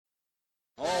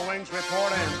All wings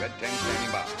report in. Red 10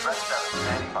 standing by. Red 7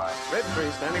 standing by. Red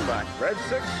 3 standing by. Red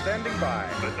 6 standing by.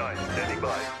 Red 9 standing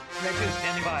by. Red 2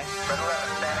 standing by. Red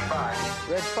 11 standing by.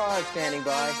 Red 5 standing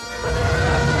by.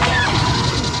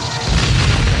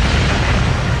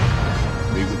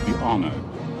 We would be honored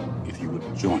if you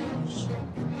would join us.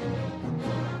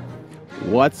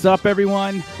 What's up,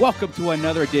 everyone? Welcome to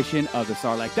another edition of the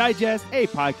Sarlacc Digest, a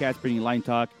podcast bringing line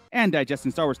talk and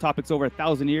digesting Star Wars topics over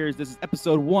 1,000 years. This is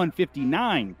episode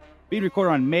 159, being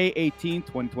recorded on May 18,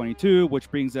 2022, which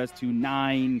brings us to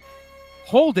 9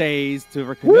 whole days to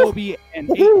Kenobi and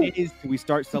 8 days till we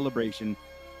start celebration.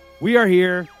 We are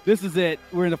here. This is it.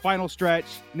 We're in the final stretch.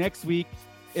 Next week,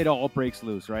 it all breaks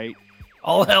loose, right?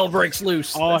 All hell breaks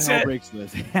loose. All hell breaks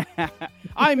loose.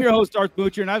 I'm your host, Darth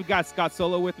Butcher, and I've got Scott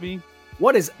Solo with me.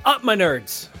 What is up, my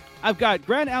nerds? I've got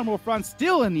Grand Admiral Franz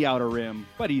still in the Outer Rim,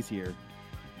 but he's here.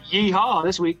 Yeehaw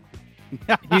this week.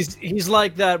 He's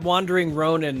like that wandering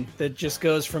Ronin that just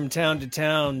goes from town to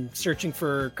town searching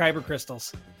for kyber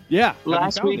crystals. Yeah.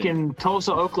 Last week in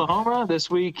Tulsa, Oklahoma. This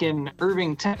week in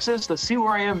Irving, Texas. Let's see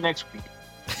where I am next week.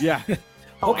 Yeah.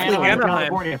 Hopefully Anaheim,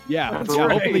 California. Yeah. That's Yeah.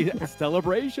 right. Hopefully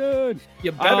celebration.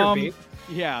 You better be.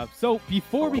 Yeah. So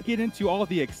before we get into all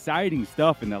the exciting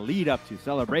stuff in the lead up to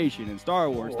celebration and Star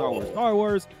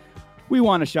Wars, we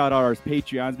want to shout out our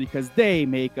Patreons because they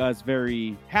make us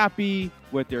very happy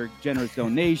with their generous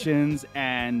donations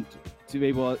and to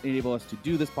enable us to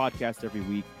do this podcast every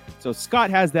week. So Scott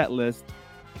has that list.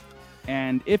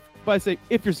 And if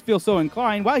you feel so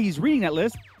inclined, while he's reading that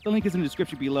list, the link is in the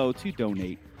description below to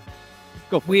donate.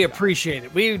 Go for We it. appreciate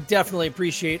it. We definitely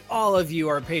appreciate all of you,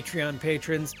 our Patreon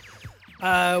patrons.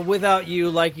 Without you,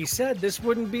 like you said, this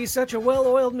wouldn't be such a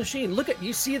well-oiled machine. Look at,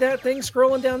 you see that thing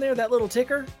scrolling down there, that little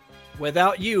ticker?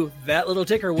 Without you, that little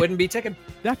ticker wouldn't be ticking.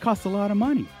 That costs a lot of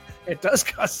money. It does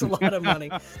cost a lot of money.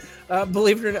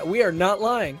 Believe it or not, we are not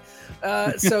lying.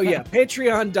 So yeah,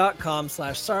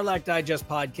 patreon.com/Sarlacc Digest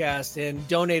Podcast and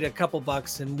donate a couple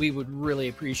bucks and we would really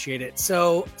appreciate it.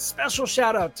 So special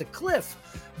shout out to Cliff,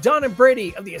 Don and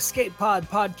Brady of the Escape Pod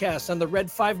podcast on the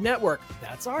Red 5 network.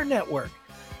 That's our network.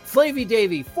 Flavy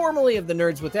Davy, formerly of the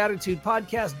Nerds with Attitude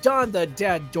podcast, Don the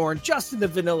Dad Dorn, Justin the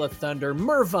Vanilla Thunder,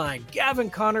 Mervine, Gavin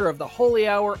Connor of the Holy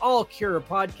Hour, All Cure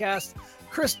podcast,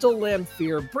 Crystal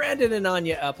Lamphere, Brandon and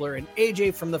Anya Epler, and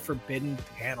AJ from the Forbidden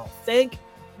Panel. Thank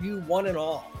you, one and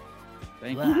all.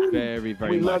 Thank you very,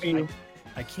 very We much. love you.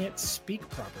 I can't speak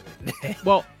properly today.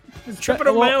 Well, I'm tripping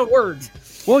over my own words.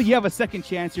 Well, you have a second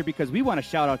chance here because we want to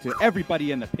shout out to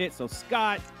everybody in the pit. So,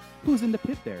 Scott, who's in the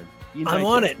pit there? I'm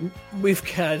on it. We're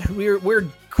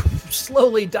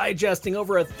slowly digesting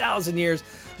over 1,000 years.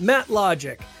 Matt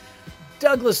Logic,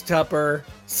 Douglas Tupper,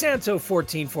 Santo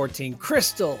 1414,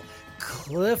 Crystal,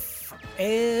 Cliff,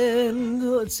 and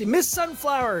let's see, Miss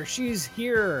Sunflower. She's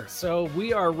here. So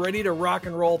we are ready to rock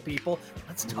and roll, people.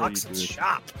 Let's talk some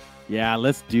shop. Yeah,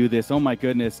 let's do this. Oh my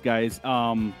goodness, guys.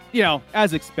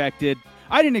 As expected,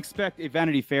 I didn't expect a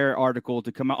Vanity Fair article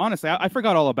to come out. Honestly, I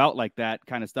forgot all about like that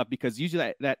kind of stuff because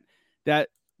usually that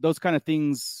those kind of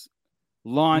things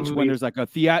launch when there's like a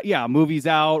movie's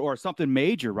out or something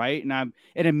major, right? And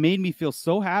it made me feel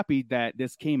so happy that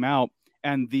this came out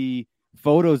and the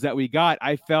photos that we got.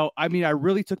 I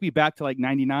really took me back to like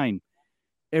 99.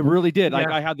 It really did. Like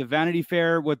I had the Vanity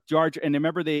Fair with Jar Jar, and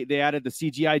remember they added the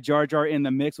CGI Jar Jar in the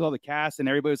mix with all the cast, and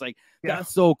everybody was like,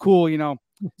 "That's so cool,"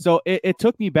 So it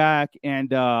took me back,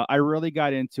 and I really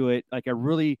got into it. Like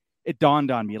it dawned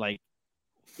on me, like,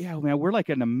 yeah, man, we're like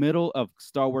in the middle of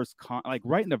Star Wars, like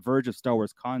right in the verge of Star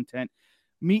Wars content.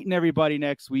 Meeting everybody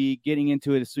next week, getting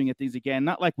into it, swing at things again.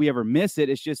 Not like we ever miss it.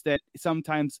 It's just that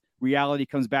sometimes reality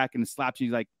comes back and slaps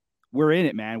you. Like we're in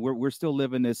it, man. We're still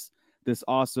living this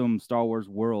awesome Star Wars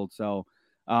world. So,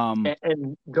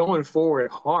 and going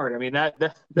forward hard. I mean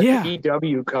that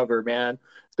EW cover, man.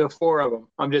 The 4 of them.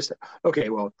 I'm just okay.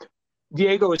 Well,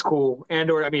 Diego is cool.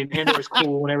 Andor is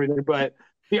cool and everything, but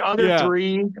the other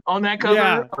 3 on that cover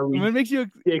are it makes you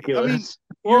ridiculous.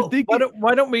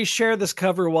 Why don't we share this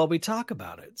cover while we talk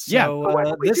about it?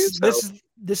 So,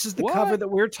 this is the cover that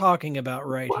we're talking about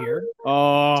right here.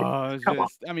 Oh,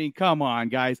 come on,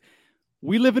 guys.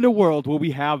 We live in a world where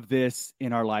we have this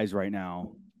in our lives right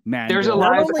now. Man, there's a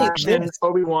live action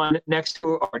Obi-Wan next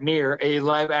to or near a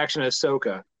live action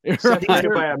Ahsoka,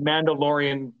 separated by a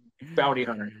Mandalorian bounty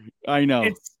hunter. I know.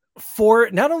 It's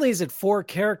 4. Not only is it 4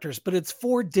 characters, but it's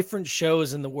 4 different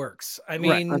shows in the works. I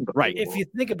mean, right. If you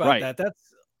think about that,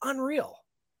 that's unreal.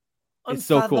 It's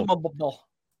so cool.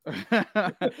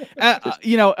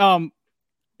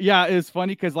 It's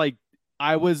funny because like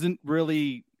I wasn't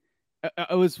really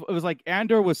it was like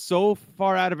Andor was so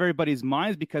far out of everybody's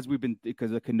minds because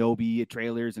of Kenobi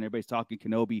trailers and everybody's talking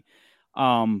Kenobi.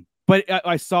 But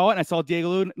I saw it and I saw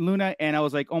Diego Luna and I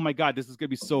was like, oh my God, this is going to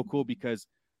be so cool because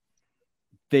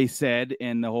they said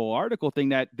in the whole article thing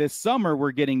that this summer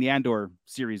we're getting the Andor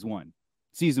season 1.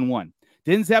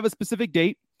 Didn't have a specific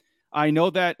date. I know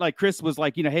that like Chris was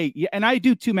like, hey, yeah, and I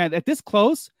do too, man. At this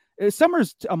close,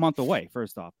 summer's a month away,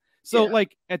 first off. So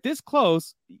like at this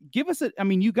close, give us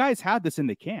you guys had this in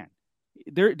the can.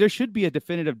 There should be a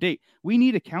definitive date. We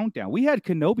need a countdown. We had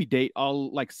Kenobi date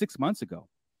all like 6 months ago.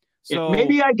 So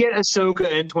maybe I get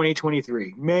Ahsoka in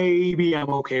 2023. Maybe I'm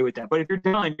okay with that. But if you're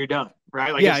done, you're done,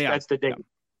 right? Like that's the date. Yeah.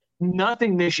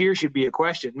 Nothing this year should be a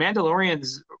question.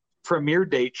 Mandalorian's premiere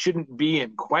date shouldn't be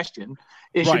in question.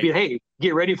 It should be, hey,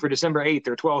 get ready for December 8th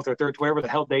or 12th or 3rd, whatever the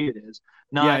hell date it is.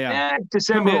 Not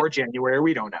December or January.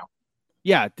 We don't know.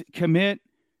 Yeah, commit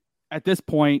at this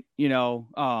point,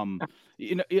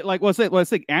 like let's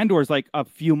say Andor's like a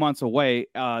few months away.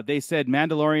 They said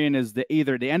Mandalorian is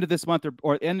either the end of this month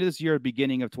or end of this year,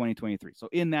 beginning of 2023. So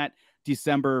in that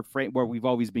December frame where we've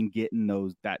always been getting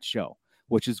that show,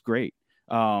 which is great.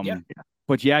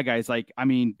 But yeah, guys, like,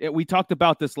 we talked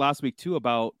about this last week too,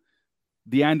 about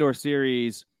the Andor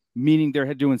series, meaning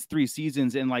they're doing 3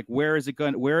 seasons and like, where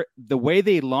the way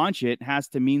they launch it has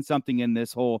to mean something in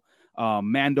this whole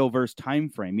Mandoverse time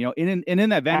frame, in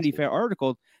that Vanity Fair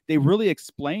article, they really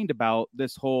explained about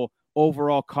this whole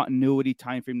overall continuity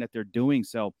time frame that they're doing.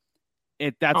 So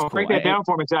that's cool. Break that down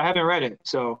for me, because I haven't read it.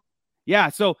 So yeah,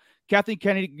 so Kathleen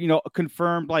Kennedy,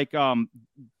 confirmed like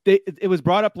it was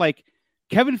brought up like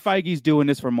Kevin Feige's doing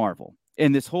this for Marvel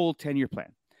in this whole 10-year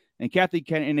plan. And Kathleen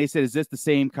Kennedy, and they said, is this the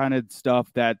same kind of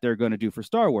stuff that they're going to do for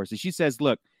Star Wars? And she says,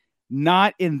 look,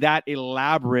 not in that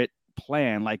elaborate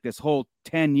plan, like this whole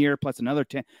 10-year plus another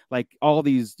 10, like all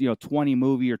these, 20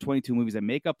 movie or 22 movies that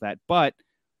make up that. But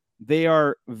they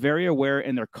are very aware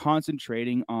and they're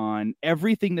concentrating on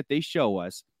everything that they show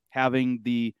us having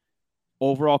the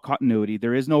overall continuity.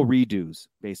 There is no redos,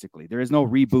 basically. There is no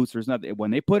reboots. There's nothing.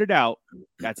 When they put it out,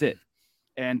 that's it.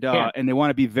 And and they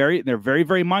want to be they're very,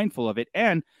 very mindful of it.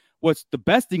 And what's the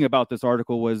best thing about this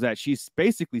article was that she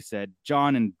basically said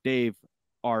John and Dave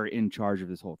are in charge of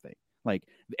this whole thing. Like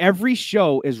every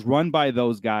show is run by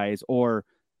those guys or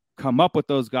come up with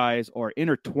those guys or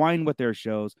intertwine with their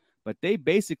shows. But they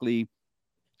basically,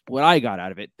 what I got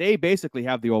out of it, they basically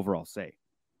have the overall say,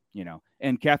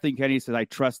 and Kathleen Kennedy says, I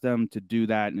trust them to do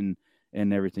that and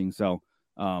everything. So,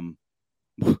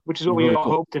 which is what we all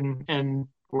hoped and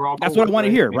we're all. That's what I want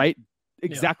to hear, right?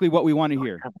 Exactly what we want to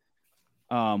hear.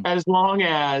 As long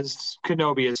as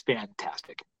Kenobi is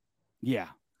fantastic. Yeah.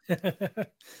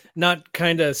 Not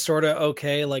kind of, sort of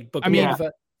okay, like Book of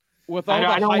Boba. With all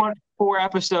I don't want 4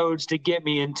 episodes to get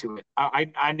me into it.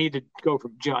 I need to go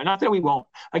from John. Not that we won't.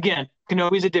 Again,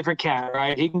 Kenobi's a different cat,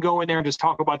 right? He can go in there and just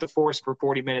talk about the Force for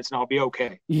 40 minutes and I'll be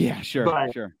okay. Yeah, sure.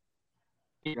 But, sure.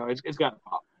 It's got to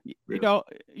pop. Really.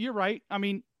 You're right.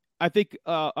 I think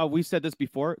we said this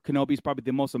before. Kenobi is probably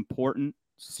the most important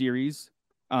series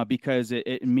because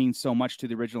it means so much to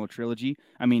the original trilogy.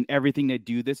 Everything they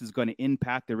do this is going to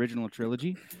impact the original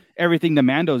trilogy. Everything the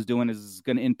Mando's doing is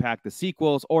going to impact the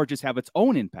sequels or just have its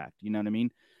own impact. You know what I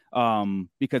mean?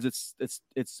 Because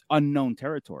it's unknown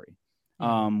territory.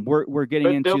 We're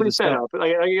getting into they'll be the set up.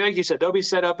 Like you said, they'll be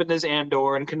set up in this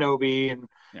Andor and Kenobi and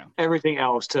everything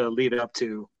else to lead up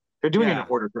to. They're doing it in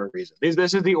order for a reason.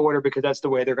 This is the order because that's the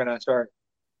way they're going to start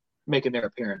making their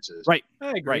appearances. Right.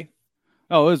 I agree. Right.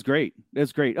 Oh, it was great.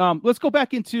 It's great. Let's go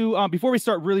back into before we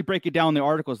start really breaking down the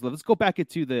articles. Let's go back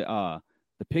into the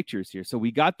pictures here. So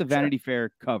we got the Vanity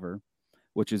Fair cover,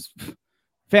 which is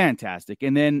fantastic,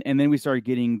 and then we started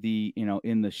getting the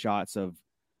in the shots of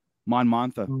Mon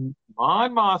Mothma.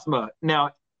 Mon Mothma.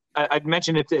 Now, I'd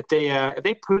mentioned if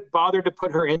they bothered to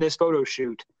put her in this photo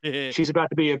shoot, she's about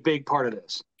to be a big part of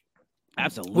this.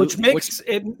 Absolutely, which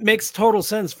makes total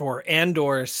sense for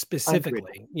Andor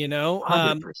specifically.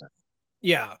 100%.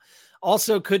 Yeah.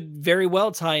 Also could very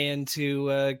well tie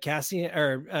into Cassian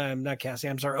or not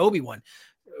Cassian. I'm sorry, Obi-Wan.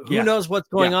 Who knows what's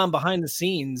going on behind the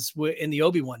scenes in the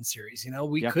Obi-Wan series?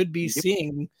 We could be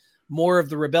seeing more of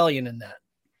the rebellion in that.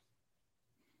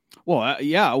 Well,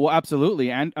 well, absolutely.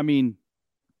 And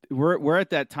we're at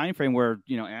that time frame where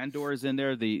Andor is in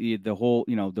there, the whole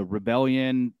the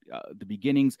rebellion, the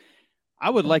beginnings. I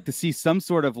would like to see some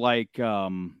sort of like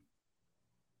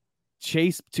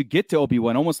chase to get to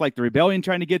Obi-Wan, almost like the rebellion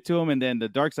trying to get to him, and then the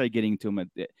dark side getting to him.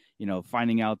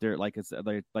 Finding out there like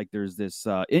there's this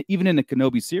even in the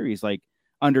Kenobi series, like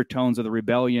undertones of the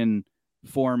rebellion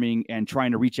forming and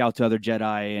trying to reach out to other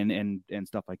Jedi and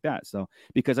stuff like that. So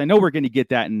because I know we're going to get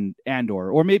that in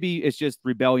Andor, or maybe it's just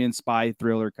rebellion, spy,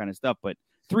 thriller kind of stuff. But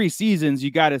 3 seasons,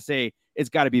 you got to say it's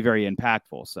got to be very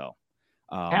impactful. So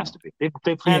it has to be.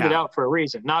 They planned it out for a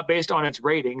reason, not based on its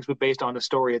ratings, but based on the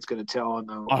story it's going to tell on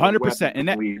the 100%. And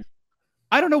that,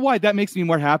 I don't know why that makes me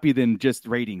more happy than just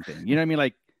rating thing. You know what I mean?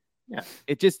 Like, yeah,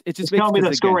 it just makes tell me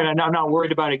the story, and I'm not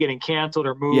worried about it getting canceled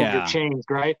or moved or changed,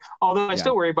 right? Although I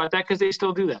still worry about that because they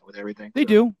still do that with everything. They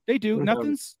do.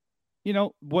 Nothing's,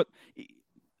 what.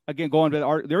 Again, going to the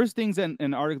art, there's things in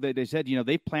an article that they said,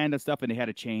 they planned that stuff and they had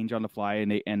to change on the fly,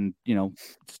 and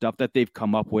stuff that they've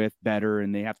come up with better,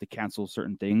 and they have to cancel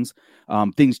certain things.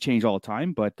 Things change all the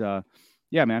time, but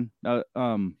yeah, man.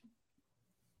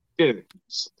 Dude,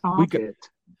 stop it.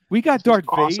 We got Darth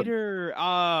Vader.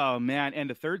 Oh man, and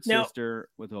the third sister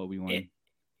with Obi-Wan.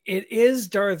 It is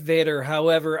Darth Vader.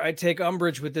 However, I take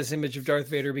umbrage with this image of Darth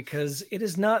Vader because it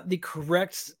is not the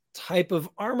correct type of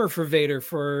armor for Vader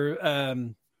for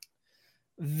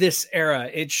this era.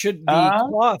 It should be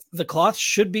cloth. The cloth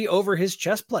should be over his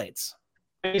chest plates.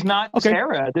 He's not this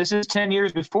era. This is 10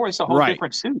 years before. It's a whole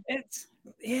different suit.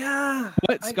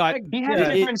 But Scott, he has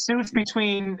different suits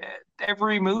between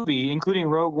every movie, including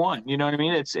Rogue One. You know what I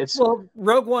mean? It's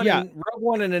Rogue One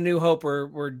and A New Hope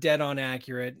were dead on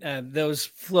accurate. Those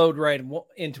flowed right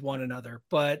into one another.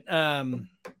 But I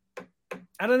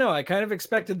don't know. I kind of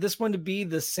expected this one to be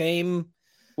the same.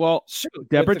 Well,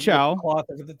 Deborah Chow.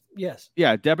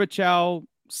 Deborah Chow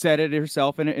said it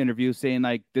herself in an interview, saying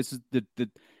like this is the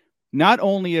not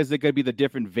only is it going to be the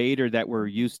different Vader that we're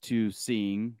used to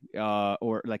seeing,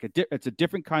 or like it's a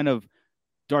different kind of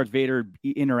Darth Vader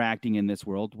interacting in this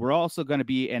world. We're also going to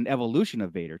be an evolution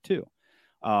of Vader too.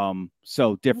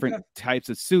 So different types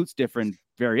of suits, different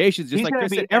variations. Just like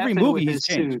Chris said, every movie he's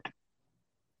changed. Suit.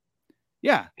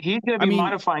 Yeah, he's going to be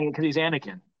modifying it because he's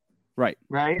Anakin. Right.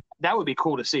 That would be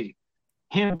cool to see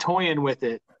him toying with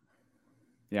it.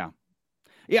 Yeah.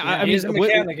 He's a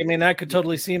mechanic. I could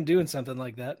totally see him doing something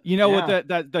like that.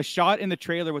 With the shot in the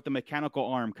trailer with the mechanical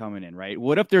arm coming in, right?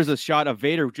 What if there's a shot of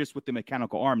Vader just with the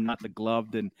mechanical arm, not the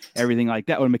gloved and everything like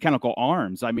that, or mechanical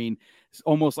arms? It's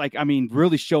almost like,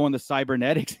 really showing the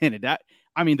cybernetics in it.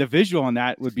 The visual on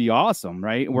that would be awesome,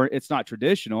 right? Where it's not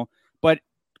traditional, but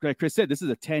like Chris said, this is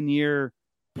a 10-year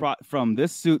from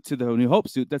this suit to the New Hope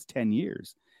suit. That's 10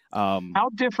 years. How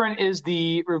different is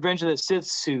the Revenge of the Sith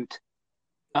suit?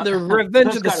 The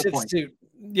Revenge of the Sith suit.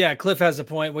 Yeah, Cliff has a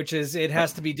point, which is it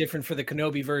has to be different for the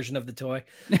Kenobi version of the toy.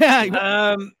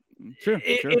 Sure.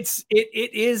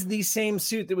 It is the same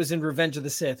suit that was in Revenge of the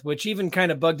Sith, which even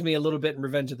kind of bugged me a little bit in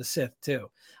Revenge of the Sith too.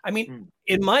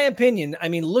 In my opinion,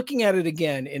 looking at it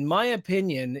again, in my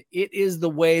opinion, it is the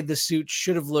way the suit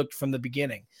should have looked from the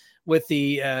beginning, with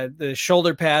the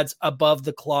shoulder pads above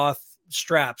the cloth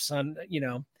straps on,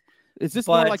 Is this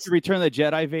more like the Return of the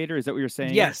Jedi Vader? Is that what you're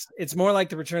saying? Yes, it's more like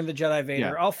the Return of the Jedi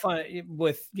Vader. Yeah. I'll find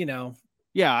with,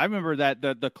 Yeah, I remember that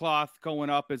the cloth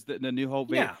going up is the New Hope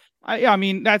Vader.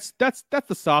 Yeah. That's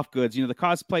the soft goods. The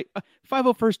cosplay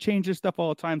 501st changes stuff all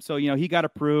the time. So he got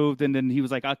approved, and then he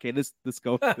was like, okay, let's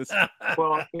go.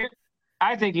 Well,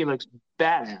 I think he looks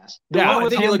badass. I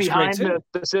think he looks behind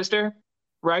the sister.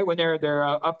 Right when they're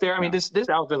up there, this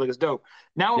outfit looks dope.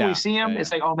 Now when we see him,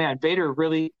 it's like, oh man, Vader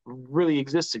really, really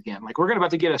exists again. Like we're about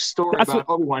to get a story about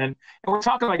Obi-Wan, and we're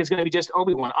talking like it's going to be just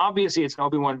Obi-Wan. Obviously, it's an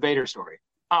Obi-Wan Vader story.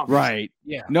 Obviously. Right?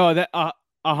 Yeah. No, that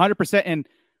 100%. And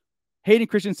Hayden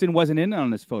Christensen wasn't in on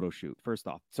this photo shoot. First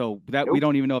off, so that we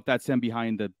don't even know if that's him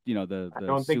behind the I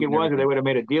don't think it was, or they would have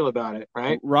made a deal about it,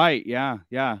 right? Right. Yeah.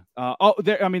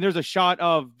 There's a shot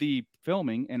of the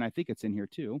filming, and I think it's in here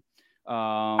too.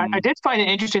 I did find it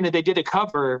interesting that they did a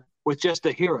cover with just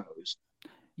the heroes.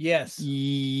 Yes.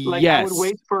 I would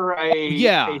wait for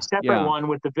a separate one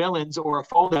with the villains, or a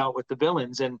fold out with the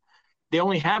villains, and they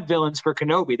only have villains for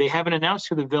Kenobi. They haven't announced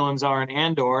who the villains are in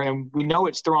Andor, and we know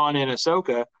it's Thrawn and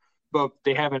Ahsoka, but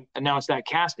they haven't announced that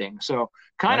casting. So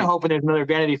kind of hoping there's another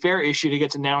Vanity Fair issue that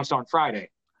gets announced on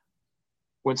Friday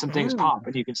when some things pop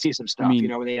and you can see some stuff.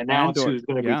 When they announce Andor, who's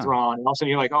going to be Thrawn, and all of a sudden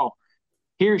you're like, oh,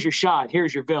 here's your shot.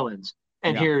 Here's your villains.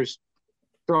 And here's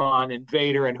Thrawn and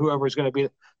Vader and whoever's going to be.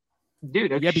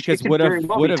 Dude, because what if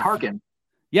Tarkin?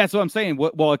 Yeah, so I'm saying,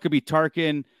 well, it could be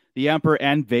Tarkin, the Emperor,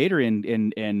 and Vader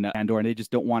in Andor, and they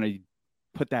just don't want to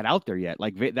put that out there yet.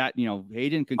 Like that,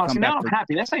 Hayden can come back. Now I'm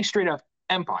happy. That's like straight up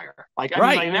Empire.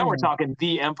 Now we're talking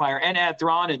the Empire, and add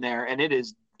Thrawn in there, and it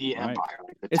is the Empire.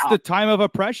 It's the time of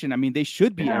oppression. They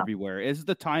should be everywhere. It's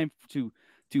the time to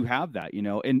have that,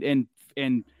 and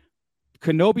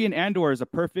Kenobi and Andor is a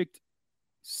perfect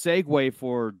segue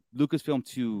for Lucasfilm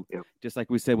to, Yep. just like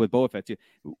we said with Boba Fett too.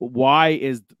 Why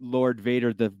is Lord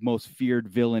Vader the most feared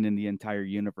villain in the entire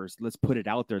universe? Let's put it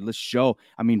out there. Let's show.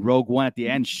 I mean, Rogue One at the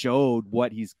end showed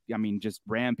what he's. I mean, just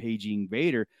rampaging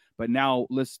Vader. But now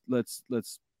let's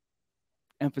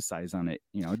emphasize on it.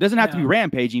 You know, it doesn't have to be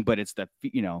rampaging, but it's the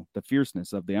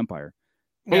fierceness of the Empire.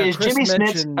 Hey, is Chris Jimmy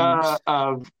Smits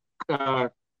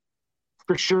mentioned-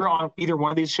 for sure on either one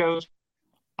of these shows?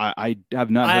 I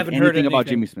have not I heard haven't anything heard about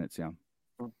anything. Jimmy Smits.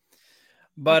 Yeah.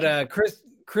 But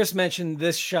Chris mentioned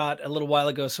this shot a little while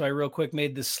ago, so I real quick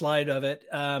made the slide of it.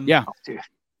 Yeah. Oh, dude.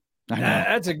 I know.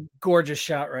 That's a gorgeous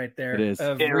shot right there. It is.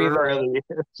 Of It Reva really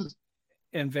is.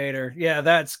 and Vader. Yeah,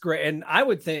 that's great. And I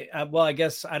would think, well, I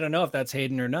guess I don't know if that's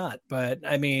Hayden or not, but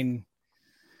I mean,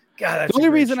 God, that's The only a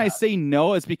great reason I shot. say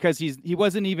no is because he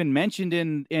wasn't even mentioned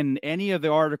in any of the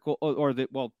article or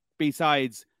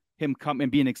besides him come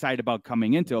and being excited about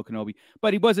coming into Kenobi,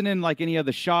 but he wasn't in like any of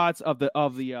the shots of the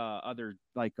other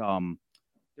like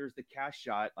there's the cast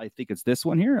shot. I think it's this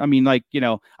one here. I mean, like, you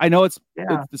know, I know it's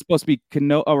supposed to be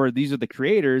or these are the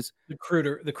creators, the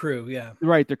crew, yeah,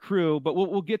 right, the crew, but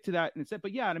we'll get to that in a second.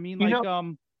 But yeah, I mean, like,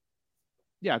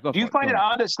 yeah, go. Do you find it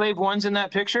odd that Slave One's in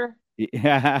that picture?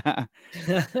 Yeah.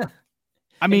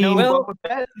 I mean, well,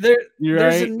 you're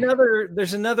there's right.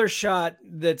 there's another shot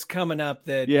that's coming up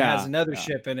that has another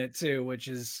ship in it too, which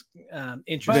is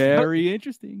interesting. Very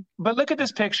interesting. But look at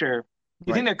this picture.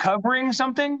 You think they're covering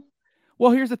something? Well,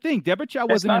 here's the thing. Deborah Chow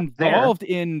wasn't involved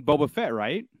in Boba Fett,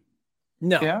 right?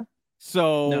 No. Yeah.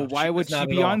 So why would she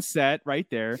be on set right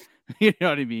there? You know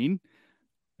what I mean?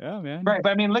 Yeah, man. Right,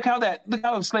 but I mean, look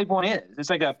how Slave One is. It's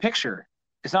like a picture.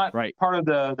 It's not part of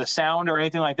the sound or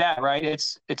anything like that, right?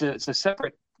 It's a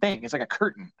separate thing. It's like a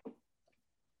curtain.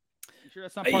 You sure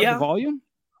that's not part of the volume?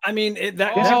 I mean,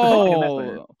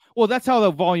 well, that's how the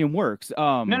volume works.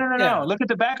 No. Look at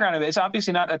the background of it. It's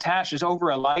obviously not attached. It's over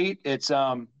a light. It's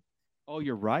Oh,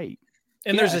 you're right.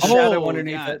 And there's a shadow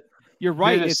underneath it. You're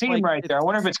right. There's a scene right there. I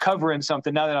wonder if it's covering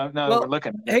something now that we're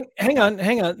looking at it. Hang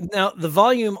on. Now the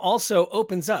volume also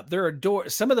opens up. There are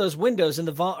doors. Some of those windows in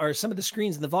or some of the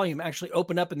screens in the volume actually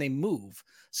open up and they move.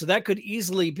 So that could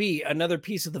easily be another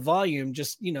piece of the volume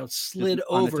just slid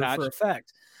over for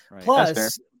effect. Right.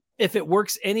 Plus, if it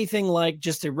works anything like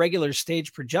just a regular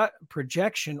stage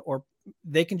projection, or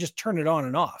they can just turn it on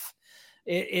and off.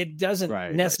 It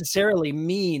doesn't necessarily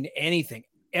mean anything.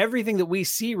 Everything that we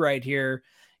see right here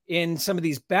in some of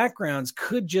these backgrounds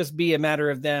could just be a matter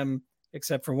of them,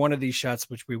 except for one of these shots,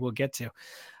 which we will get to.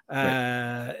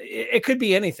 It could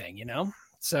be anything,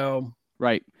 So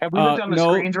have we looked on the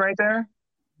screens right there?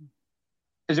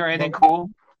 Is there anything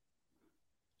cool?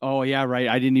 Oh yeah, right.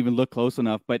 I didn't even look close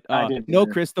enough, but no,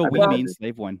 Crystal, we mean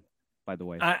Slave One. By the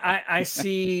way, I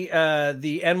see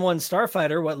the N1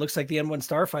 Starfighter, what looks like the N1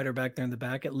 Starfighter back there in the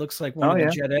back. It looks like one of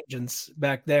the jet engines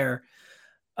back there.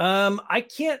 I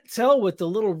can't tell what the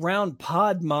little round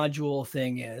pod module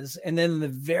thing is. And then in the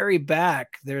very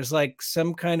back, there's like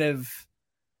some kind of,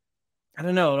 I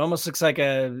don't know, it almost looks like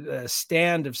a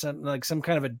stand of something, like some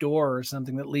kind of a door or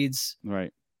something that leads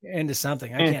into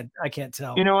something. I can't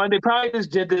tell. You know what? They probably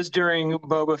just did this during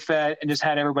Boba Fett and just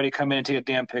had everybody come in and take a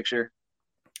damn picture.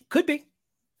 Could be.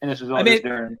 And this was all just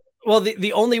during. Well,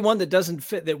 the only one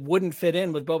that wouldn't fit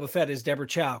in with Boba Fett is Deborah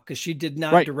Chow, because she did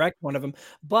not direct one of them.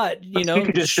 But she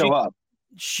could just show up.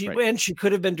 And she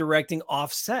could have been directing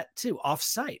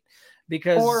offsite,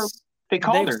 because or they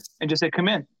called her and just said, "Come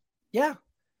in." Yeah,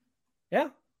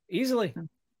 easily.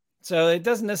 So it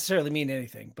doesn't necessarily mean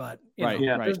anything, but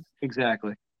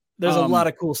exactly. There's a lot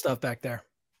of cool stuff back there.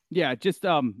 Yeah, just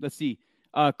let's see.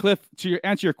 Cliff, to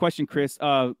answer your question, Chris,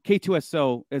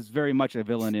 K2SO is very much a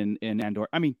villain in Andor.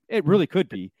 I mean, it really could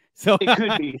be. So it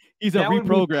could be. He's a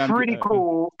reprogrammed. Pretty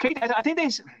cool. I think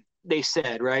they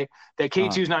said that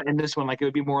K2's not in this one. Like, it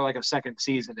would be more like a second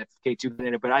season if K2 was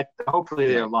in it. But hopefully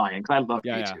they're lying, because I love K2.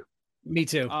 Yeah. Me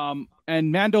too.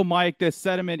 And Mando Mike, the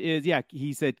sentiment is,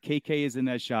 he said KK is in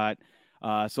that shot,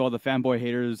 so all the fanboy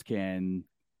haters can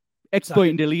exploit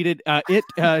and delete it.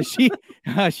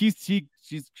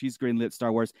 She's greenlit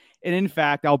Star Wars. And in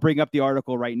fact, I'll bring up the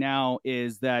article right now,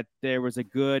 is that there was a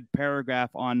good paragraph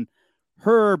on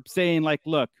her saying, like,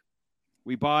 look,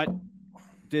 we bought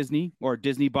Disney, or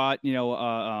Disney bought,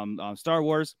 Star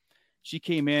Wars. She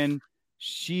came in,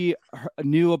 she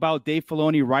knew about Dave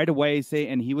Filoni right away,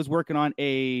 and he was working on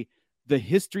the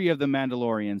history of the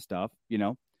Mandalorian stuff,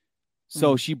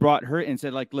 So she brought her and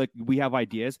said, like, look, we have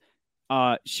ideas.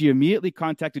 She immediately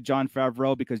contacted Jon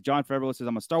Favreau, because Jon Favreau says,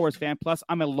 I'm a Star Wars fan. Plus,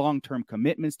 I'm a long-term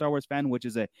commitment Star Wars fan, which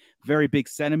is a very big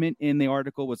sentiment in the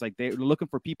article. Was like, they're looking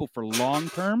for people for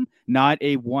long-term, not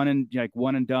a one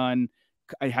and done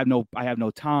I have no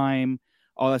time,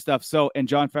 all that stuff. So, and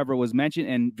Jon Favreau was mentioned,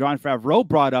 and Jon Favreau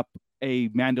brought up a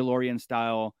Mandalorian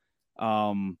style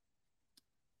content,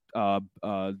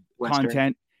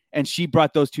 and she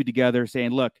brought those two together,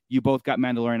 saying, look, you both got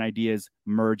Mandalorian ideas,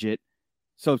 merge it.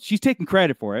 So she's taking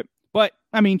credit for it. But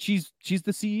I mean, she's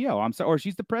the CEO. I'm sorry, or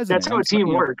she's the president. That's how a team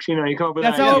works. You come up with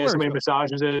that's an how idea, it somebody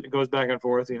massages it, it goes back and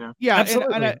forth. Yeah,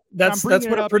 absolutely. And that's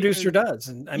what a producer does,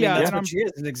 and I mean that's what she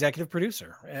is, an executive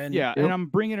producer. And and I'm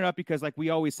bringing it up because, like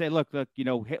we always say, look,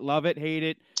 love it, hate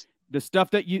it, the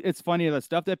stuff that it's funny, the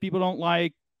stuff that people don't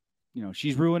like,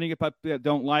 she's ruining it, but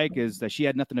don't like is that she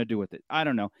had nothing to do with it. I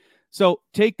don't know. So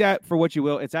take that for what you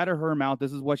will. It's out of her mouth.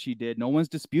 This is what she did. No one's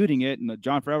disputing it, and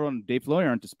Jon Favreau and Dave Filoni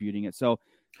aren't disputing it. So.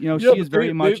 She is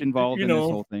very much involved in this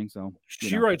whole thing. So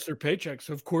she writes their paychecks.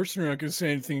 So of course, they're not going to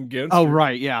say anything against. Oh, her.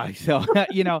 right, yeah. So but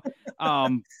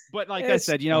like I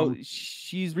said,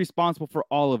 she's responsible for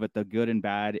all of it, the good and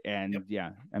bad, and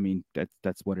I mean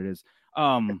that's what it is.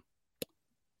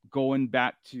 Going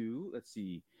back to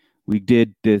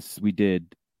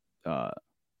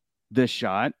this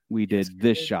shot. We did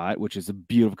this shot, which is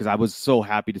beautiful because I was so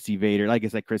happy to see Vader. Like I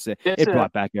said, Chris said, it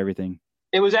brought back everything.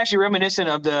 It was actually reminiscent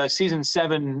of the season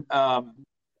 7 Clone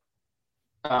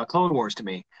Wars to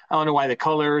me. I don't know why the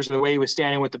colors, the way he was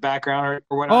standing with the background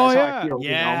or whatnot.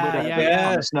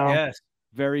 Yes.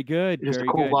 Very good. Just very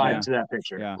a cool good. vibe to that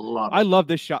picture. Yeah. Love it. I love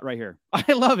this shot right here.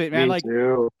 I love it, man. Me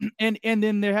too. And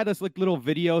then they had this little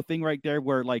video thing right there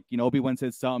where Obi-Wan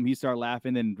said something, he started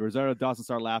laughing, and Rosario Dawson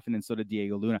started laughing, and so did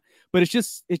Diego Luna. But it's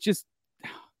just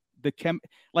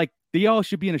they all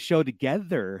should be in a show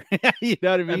together. You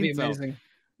know what I mean? That'd be amazing.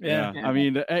 Yeah. I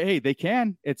mean, hey, they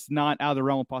can. It's not out of the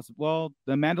realm of possible. Well,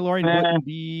 the Mandalorian wouldn't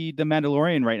be the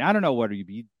Mandalorian, right? I don't know what he'd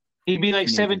be. He'd be like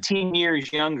 17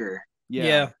 years younger.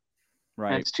 Yeah.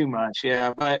 Right. That's too much.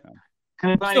 Yeah, but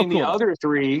combining the other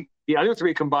three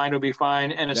combined will be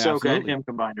fine, and Ahsoka and him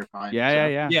combined are fine.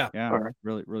 Yeah.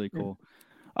 Really, really cool.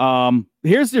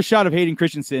 Here's the shot of Hayden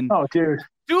Christensen. Oh, dude.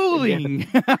 Dueling.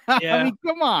 I mean,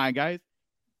 come on, guys.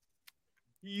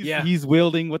 He's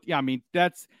wielding with. Yeah, I mean,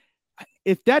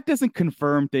 if that doesn't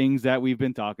confirm things that we've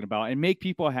been talking about and make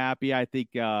people happy, I think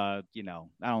I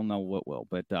don't know what will,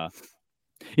 but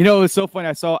it was so funny.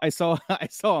 I saw a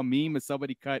meme of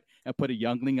somebody cut and put a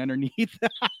youngling underneath.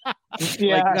 I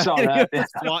saw that.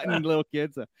 Swatting little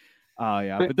kids. But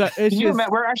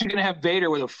we're actually going to have Vader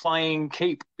with a flying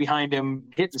cape behind him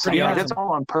hitting something. Awesome. That's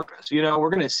all on purpose. We're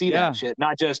going to see that shit,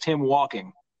 not just him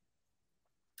walking.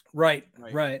 Right.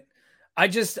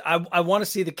 I want to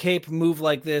see the cape move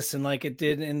like this and like it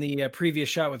did in the previous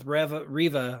shot with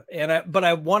Reva, but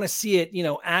I want to see it,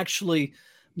 actually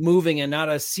moving and not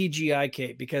a CGI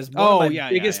cape, because one of my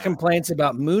biggest complaints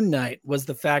about Moon Knight was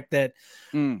the fact that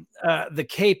the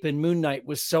cape in Moon Knight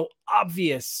was so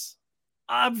obvious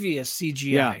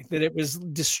CGI that it was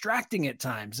distracting at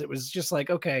times. It was just like,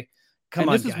 okay, come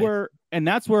on.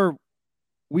 That's where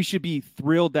we should be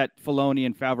thrilled that Filoni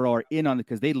and Favreau are in on it,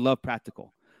 because they love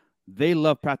practical. They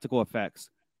love practical effects,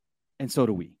 and so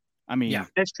do we. I mean,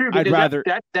 that's true. I'd rather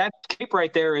that cape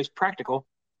right there is practical.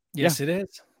 Yes, it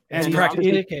is. And it's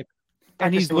practically a cape.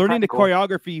 And he's learning the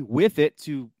choreography with it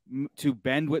to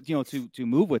bend with, to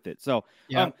move with it. So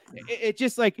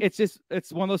it's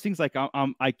one of those things like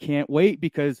I can't wait,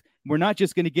 because we're not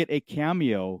just going to get a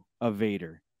cameo of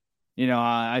Vader.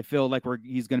 I feel like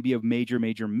he's going to be a major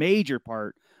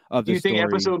part of the story. Do you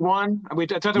think episode 1? We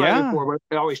talked about it before, but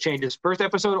it always changes. First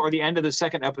episode or the end of the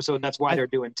second episode. That's why they're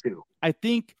doing 2. I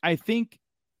think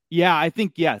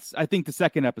yes. I think the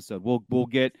second episode we'll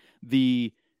get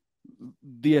the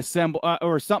assemble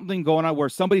or something going on where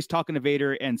somebody's talking to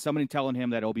Vader and somebody telling him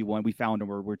that Obi-Wan, we found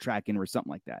him, or we're tracking, or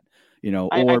something like that.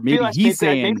 Maybe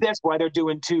saying that's why they're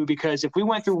doing 2, because if we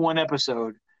went through one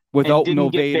episode without no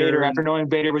Vader after knowing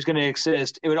Vader was going to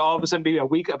exist, it would all of a sudden be a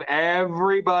week of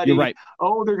everybody. You're right.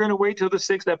 Oh, they're going to wait till the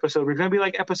 6th episode. We're going to be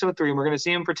like episode 3, and we're going to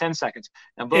see him for 10 seconds,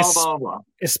 and blah, blah, blah.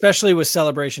 Especially with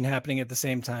Celebration happening at the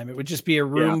same time. It would just be a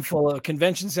room full of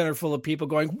convention center full of people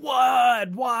going,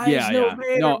 what? Why is no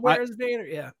Vader? No, where's Vader?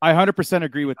 Yeah. I 100%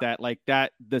 agree with that. Like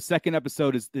that, the second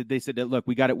episode is, they said that, look,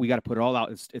 we got to put it all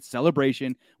out. It's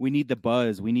Celebration. We need the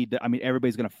buzz. We need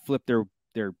everybody's going to flip their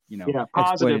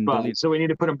positive buzz. So we need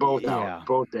to put them both out,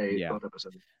 both days, both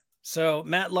episodes. So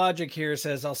Matt Logic here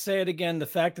says, I'll say it again, the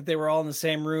fact that they were all in the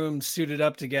same room, suited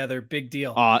up together, big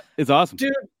deal. It's awesome.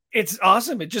 Dude, it's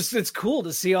awesome. It's cool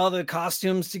to see all the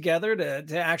costumes together,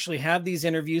 to actually have these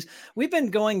interviews. We've been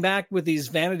going back with these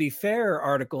Vanity Fair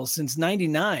articles since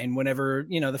 '99, whenever,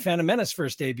 the Phantom Menace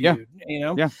first debuted,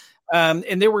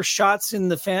 And there were shots in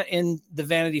the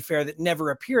Vanity Fair that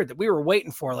never appeared that we were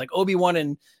waiting for, like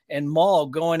Obi-Wan and Maul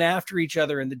going after each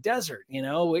other in the desert. You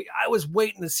know, I was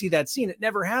waiting to see that scene. It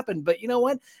never happened, but you know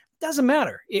what? It doesn't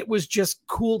matter. It was just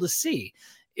cool to see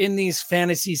in these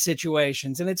fantasy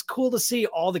situations. And it's cool to see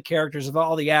all the characters of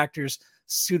all the actors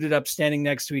suited up, standing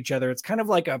next to each other. It's kind of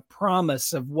like a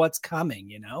promise of what's coming,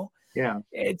 you know? Yeah,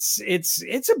 it's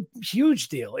a huge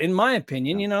deal in my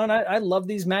opinion, you know, and I love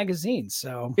these magazines.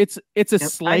 So it's a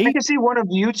slate. I can see one of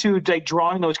you two like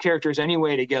drawing those characters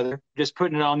anyway together, just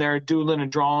putting it on there, doodling and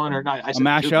drawing, or not. I said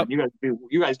mashup.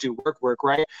 You guys do work,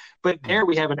 right? But there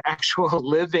we have an actual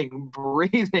living,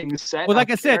 breathing set. Well,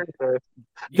 like I said,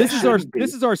 this is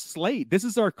our slate. This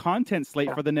is our content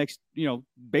slate for the next, you know,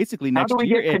 basically next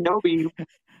year. How do we get Kenobi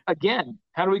again?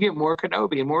 How do we get more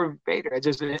Kenobi and more Vader?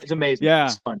 It's amazing. Yeah,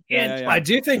 it's fun. And I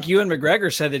do think Ewan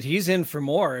McGregor said that he's in for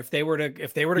more. If they were to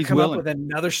come up with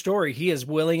another story, he is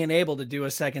willing and able to do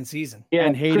a second season. Yeah,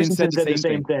 and Hayden said the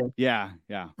same thing. Yeah.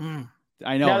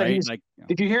 I know, right? Like,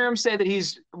 did you hear him say that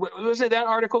was it that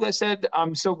article that said,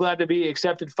 "I'm so glad to be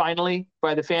accepted finally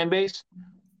by the fan base"?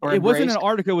 Or it wasn't an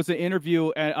article; it was an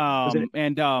interview,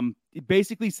 and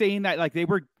basically saying that like they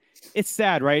were. It's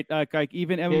sad, right? Like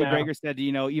even Ewan McGregor said,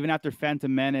 you know, even after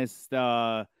Phantom Menace,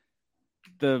 the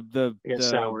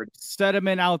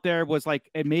sentiment out there was like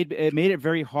it made it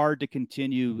very hard to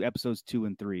continue episodes 2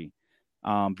 and 3,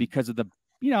 because of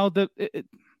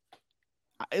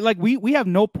like we have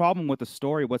no problem with the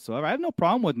story whatsoever. I have no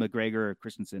problem with McGregor or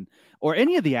Christensen or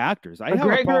any of the actors. I have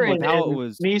a problem with how it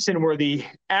was. Neeson were the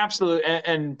absolute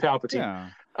and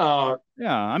Palpatine.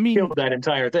 I mean, killed that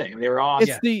entire thing. They were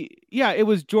awesome. It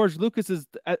was George Lucas's.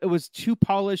 It was too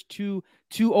polished, too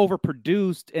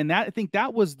overproduced, and I think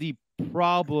that was the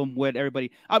problem with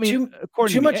everybody. I mean,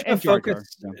 too much of a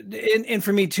focus, and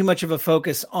for me, too much of a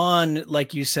focus on,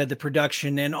 like you said, the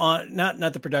production and on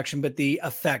not the production, but the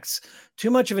effects.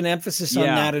 Too much of an emphasis on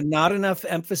that, and not enough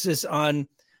emphasis on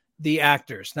the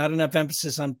actors. Not enough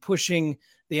emphasis on pushing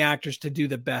the actors to do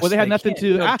the best. Well, they had nothing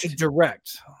to act, to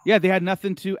direct. Yeah, they had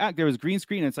nothing to act. There was green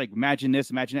screen, and it's like imagine this,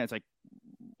 imagine that. It's like,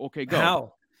 okay, go.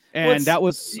 How? And that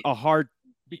was a hard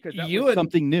because that was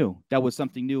something new. That was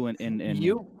something new,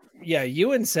 and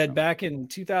Ewan said back in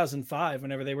 2005,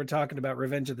 whenever they were talking about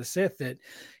Revenge of the Sith, that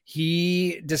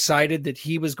he decided that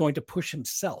he was going to push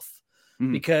himself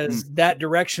because that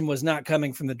direction was not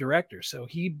coming from the director. So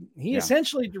he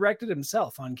essentially directed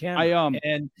himself on camera,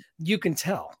 and you can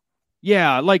tell.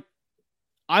 Yeah, like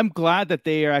I'm glad that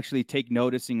they are actually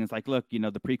noticing. It's like, look, you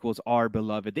know, the prequels are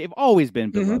beloved. They've always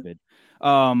been beloved.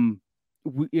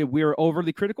 We're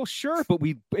overly critical, sure, but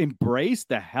we embraced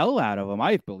the hell out of them,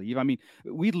 I believe. I mean,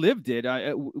 we lived it.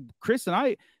 Chris and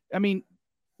I mean,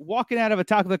 walking out of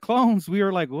Attack of the Clones, we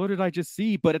were like, what did I just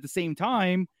see? But at the same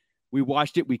time, we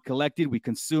watched it, we collected, we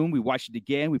consumed, we watched it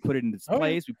again, we put it in its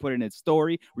place, we put it in its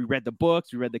story, we read the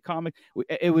books, we read the comic.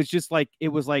 It was like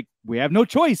we have no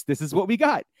choice. This is what we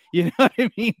got. You know what I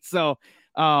mean? So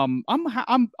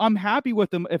I'm happy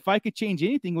with them. If I could change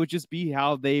anything, it would just be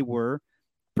how they were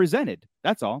presented.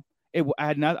 That's all.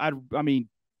 I mean,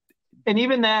 and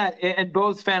even that, and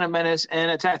both Phantom Menace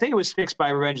and Attack, I think it was fixed by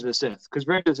Revenge of the Sith, because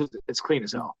Revenge of the Sith, it's clean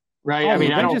as hell, right? I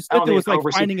mean, it was like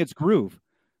finding its groove.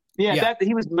 Yeah, that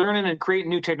he was learning and creating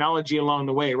new technology along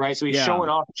the way, right? So he's showing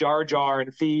off Jar Jar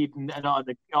and Feed and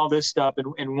all this stuff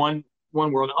in one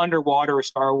world, underwater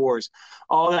Star Wars,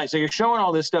 all that. So you're showing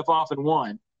all this stuff off in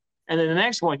one, and then the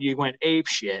next one you went ape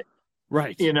shit,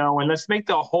 right? You know, and let's make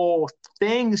the whole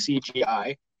thing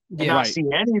CGI and not see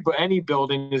any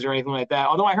buildings or anything like that.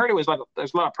 Although I heard it was like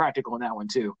there's a lot of practical in that one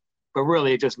too, but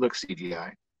really it just looks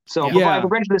CGI. So by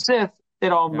Revenge of the Sith,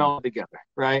 it all melded together,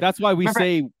 right? That's why we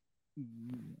say.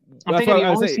 I'm thinking the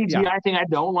only CGI thing I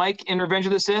don't like in Revenge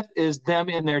of the Sith is them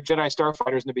in their Jedi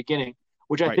Starfighters in the beginning,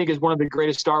 which I think is one of the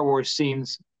greatest Star Wars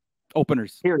scenes.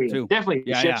 Openers. Period. Too. Definitely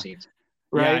the ship scenes.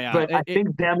 Right? But I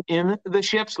think them in the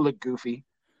ships look goofy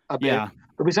a bit. Yeah.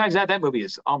 But besides that movie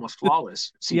is almost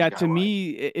flawless. To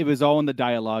me, it was all in the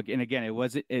dialogue. And again,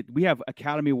 we have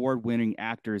Academy Award winning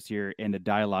actors here, and the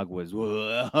dialogue was, you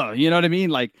know what I mean?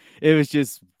 Like, it was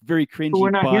just very cringy. But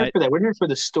we're not here for that. We're here for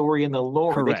the story and the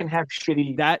lore. Correct. They can have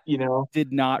shitty,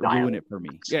 did not ruin it for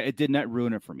me. Yeah, it did not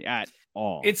ruin it for me at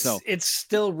all. It's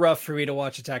still rough for me to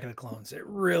watch Attack of the Clones. It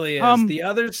really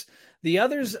is. The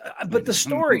others, but the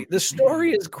story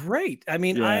is great. I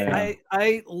mean,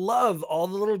 I love all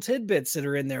the little tidbits that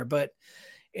are in there, but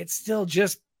it's still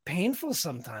just painful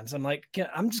sometimes. I'm like,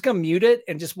 I'm just gonna mute it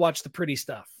and just watch the pretty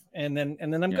stuff, and then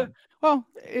I'm good. Well,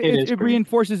 it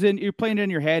reinforces you're playing it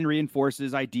in your head and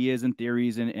reinforces ideas and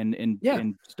theories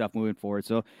and stuff moving forward.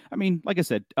 So, I mean, like I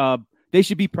said, they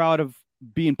should be proud of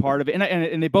being part of it,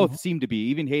 and they both seem to be.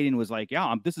 Even Hayden was like,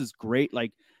 "Yeah, this is great."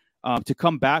 Like to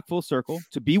come back full circle,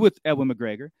 to be with Ewan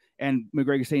McGregor, and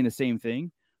McGregor saying the same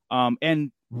thing,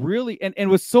 and really, and it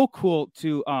was so cool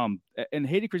to and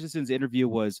Hayden Christensen's interview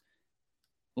was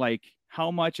like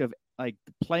how much of like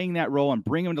playing that role and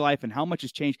bringing him to life, and how much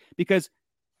has changed because.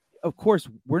 Of course,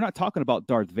 we're not talking about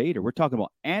Darth Vader. We're talking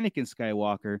about Anakin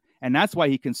Skywalker, and that's why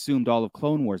he consumed all of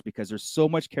Clone Wars, because there's so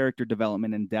much character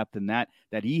development and depth in that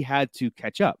he had to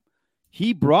catch up.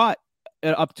 He brought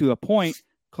it up to a point.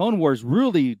 Clone Wars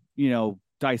really,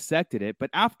 dissected it,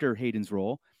 but after Hayden's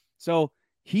role, so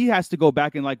he has to go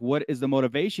back and like, what is the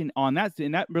motivation on that?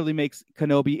 And that really makes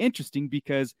Kenobi interesting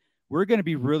because we're going to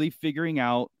be really figuring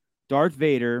out Darth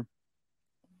Vader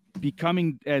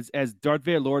becoming as Darth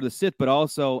Vader, Lord of the Sith, but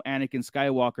also Anakin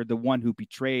Skywalker, the one who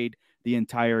betrayed the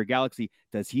entire galaxy.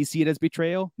 Does he see it as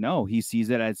betrayal? No, he sees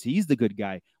it as he's the good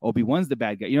guy. Obi-Wan's the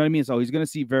bad guy. You know what I mean? So he's going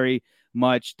to see very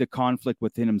much the conflict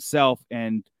within himself,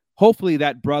 and hopefully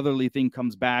that brotherly thing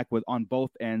comes back with on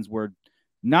both ends, where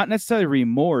not necessarily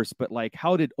remorse, but like,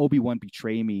 how did Obi-Wan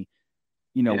betray me?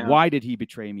 Why did he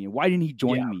betray me? Why didn't he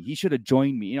join me? He should have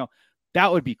joined me. That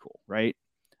would be cool, right?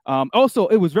 Also,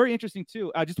 it was very interesting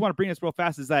too. I just want to bring this real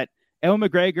fast is that Ewan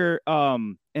McGregor,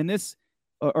 in this,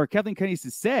 or Kathleen Kennedy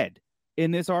said in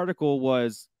this article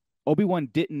was Obi-Wan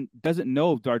doesn't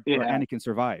know Anakin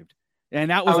survived,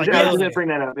 and that was I was going to bring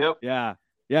that up. Yep. Yeah.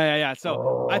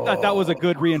 So I thought that was a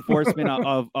good reinforcement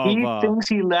of he thinks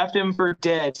he left him for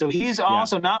dead. So he's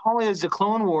also not only is the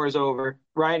Clone Wars over,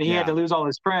 right? And he had to lose all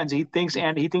his friends. He thinks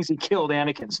he killed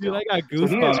Anakin still. Dude, I got goosebumps.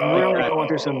 So he is really going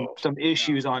through some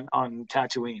issues on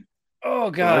Tatooine. Oh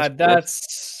God,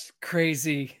 that's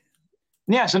crazy.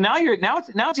 Yeah, so now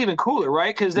it's even cooler,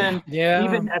 right? Because then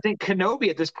even I think Kenobi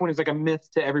at this point is like a myth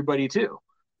to everybody too.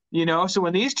 So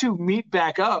when these two meet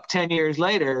back up 10 years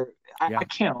later, I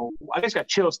just got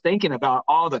chills thinking about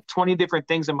all the 20 different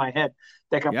things in my head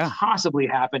that could possibly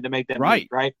happen to make them meet,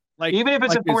 right? Like, even if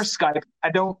it's a Force Skype,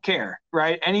 I don't care,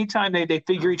 right? Anytime they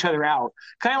figure each other out.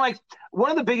 Kind of like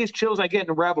one of the biggest chills I get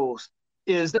in Rebels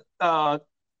is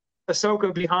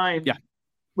Ahsoka behind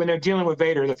when they're dealing with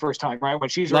Vader the first time, right? When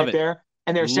she's there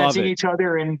and they're sensing each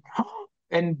other and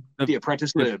the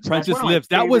Apprentice lives.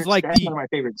 That was like one of my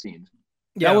favorite scenes.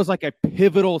 That was like a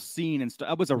pivotal scene and stuff.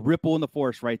 That was a ripple in the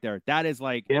Force right there. That is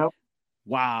like,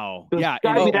 wow. So it's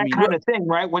gotta be that kind of thing,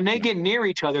 right? When they get near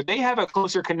each other, they have a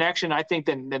closer connection, I think,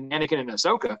 than Anakin and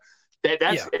Ahsoka.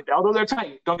 Although they're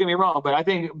tight, don't get me wrong, but I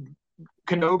think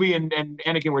Kenobi and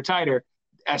Anakin were tighter.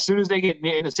 As soon as they get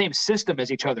in the same system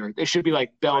as each other, it should be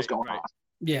like bells going off.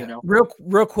 Yeah.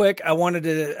 Real quick, I wanted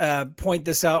to point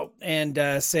this out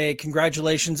and say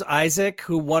congratulations, Isaac,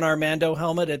 who won our Mando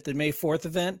helmet at the May 4th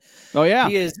event. Oh, yeah.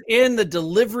 He is in the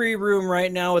delivery room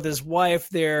right now with his wife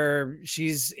there.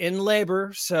 She's in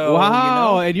labor. So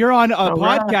wow. And you're on a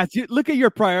podcast. Look at your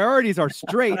priorities are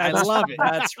straight. I love it.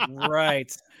 That's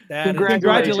right.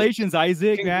 Congratulations,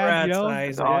 Isaac. Congrats, man.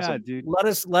 Isaac. Awesome. Yeah, dude.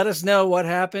 Let us know what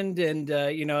happened, and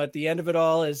at the end of it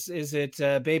all, is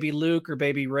it baby Luke or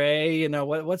baby Ray?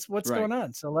 What's going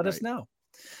on? So let us know.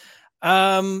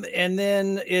 And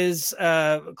then is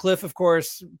Cliff, of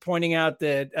course, pointing out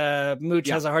that Mooch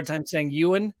has a hard time saying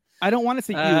Ewan. I don't want to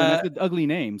say Ewan. That's an ugly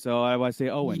name, so I want to say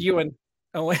Owen. Ewan.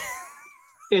 Owen.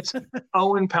 It's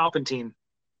Owen Palpatine.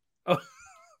 Oh.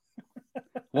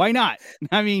 Why not?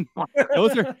 I mean,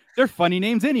 they're funny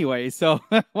names anyway, so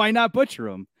why not butcher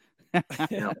them?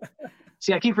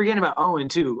 See, I keep forgetting about Owen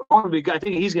too. I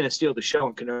think he's going to steal the show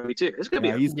in Kenobi too. It's going to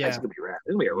be rad. It's going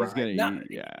to be a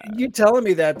ride. You telling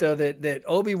me that though that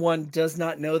Obi-Wan does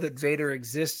not know that Vader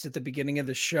exists at the beginning of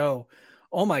the show?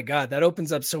 Oh my God, that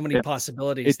opens up so many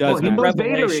possibilities. It does. He knows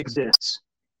Vader exists,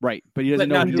 right? But he doesn't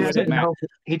know.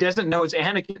 He doesn't know it's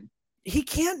Anakin. He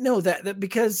can't know that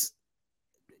because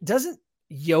doesn't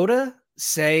Yoda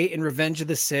say in Revenge of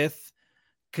the Sith,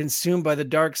 consumed by the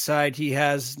dark side, he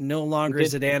has no longer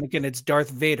is it Anakin, it's Darth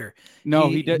Vader. No,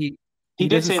 he did. He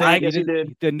did say that. He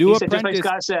did. The new apprentice, just like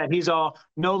Scott said, he's all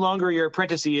no longer your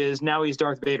apprentice. He is now. He's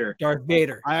Darth Vader. Darth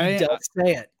Vader. He does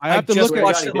say it. I have to look at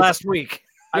watched it last week.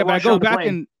 Yeah, but I go back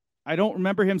and I don't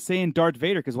remember him saying Darth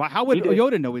Vader because how would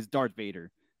Yoda know he's Darth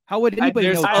Vader? How would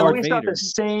anybody know I Darth always Vader? Thought the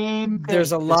same thing.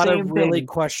 There's a lot of really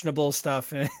questionable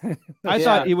stuff. I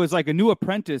thought it was like a new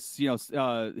apprentice. He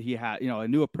had a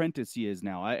new apprentice he is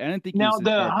now. I didn't think now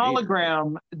the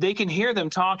hologram. They can hear them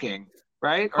talking,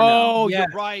 right? Or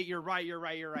you're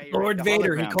right. Lord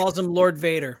Vader. He calls him Lord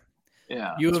Vader.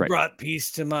 Yeah, you have brought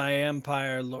peace to my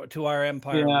empire, to our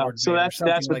empire. Yeah, Lord so Vader,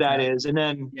 that's what that is. And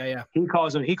then he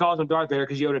calls him Darth Vader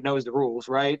because Yoda knows the rules,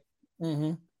 right?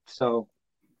 Mm-hmm. So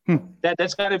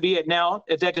that's got to be it. Now,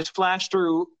 if that just flashed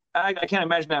through I can't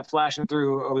imagine that flashing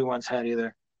through Obi-Wan's head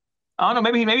either. I don't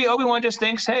know. Maybe Obi-Wan just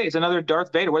thinks, hey, it's another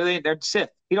Darth Vader. What are they? They're Sith.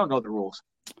 He don't know the rules.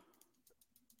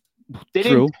 They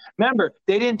True.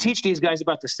 They didn't teach these guys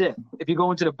about the Sith. If you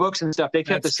go into the books and stuff, they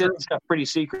kept That's the Sith true. stuff pretty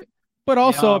secret. But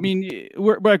also, Yeah. I mean,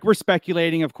 we're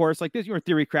speculating, of course, like this. You're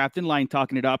theory crafting, line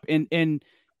talking it up, and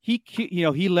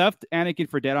he left Anakin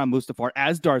for dead on Mustafar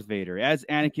as Darth Vader, as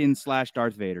Anakin /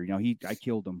 Darth Vader. I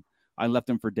killed him. I left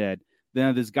him for dead.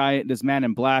 Then this man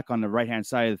in black on the right hand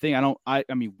side of the thing. I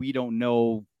mean, we don't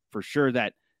know for sure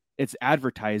that it's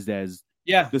advertised as.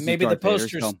 Yeah, This is maybe the Darth Vader,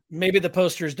 posters. so- Maybe the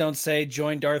posters don't say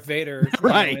 "Join Darth Vader."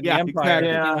 Right, in yeah, the Empire. exactly.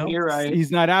 Yeah, you're right. He's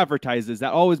not advertised as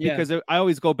that always Yeah. because I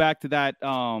always go back to that.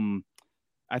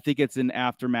 I think it's in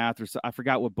Aftermath or so. I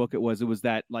forgot what book it was. It was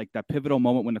that pivotal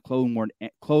moment when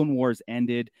the Clone Wars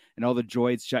ended and all the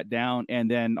droids shut down, and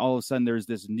then all of a sudden there's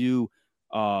this new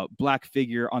black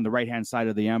figure on the right hand side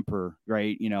of the Emperor,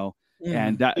 right?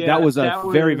 And that was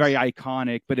very very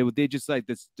iconic. But they just like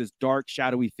this dark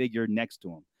shadowy figure next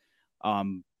to him.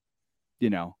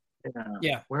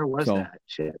 Yeah. Where was that?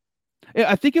 Shit.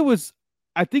 I think it was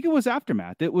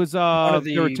Aftermath. It was of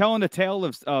they were the telling a tale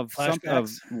of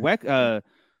flashbacks?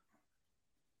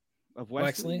 Of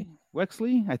Wexley?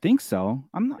 Wexley, I think so.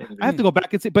 I have to go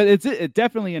back and see, but it's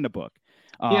definitely in the book.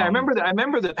 Yeah, I remember that. I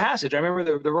remember the passage. I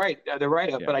remember the write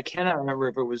up, Yeah. but I cannot remember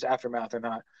if it was Aftermath or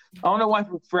not. I don't know why.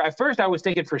 At first, I was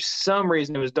thinking for some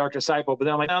reason it was Dark Disciple, but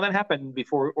then I'm like, no, that happened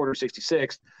before Order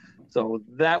 66, so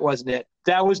that wasn't it.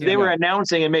 They were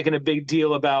announcing and making a big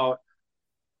deal about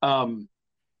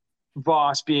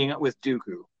Voss being with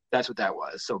Dooku. That's what that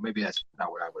was. So maybe that's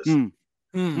not what I was.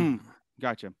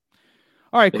 Gotcha.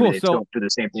 All right, Maybe cool. they So don't do the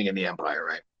same thing in the Empire,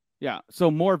 right? yeah, so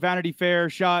more Vanity Fair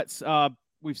shots.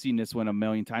 We've seen this one a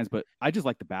million times, but I just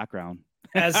like the background.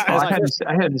 As I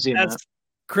hadn't seen as that.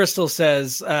 Crystal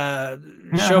says,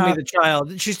 "Show me the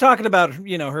child." She's talking about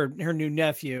her new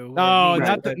nephew. Oh,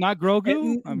 Right. not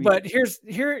Grogu. I mean, But here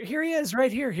he is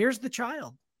right here. Here's the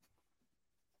child.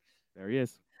 there he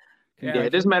is. Yeah,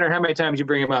 it doesn't matter how many times you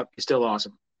bring him up; he's still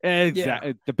awesome.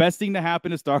 Exactly. The best thing to happen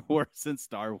to Star Wars since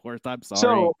Star Wars. I'm sorry.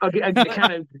 So I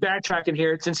kind of backtracking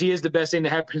here, since he is the best thing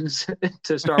that happens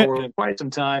to Star Wars in quite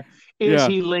some time. Is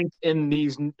he linked in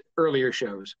these earlier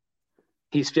shows?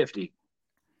 He's 50.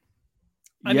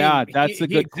 I mean, that's a he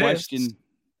good exists. question.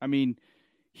 I mean,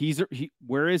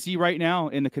 where is he right now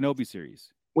in the Kenobi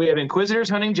series? We have Inquisitors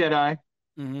hunting Jedi,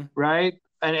 Mhm. right?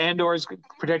 And Andor's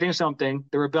protecting something.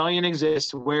 The rebellion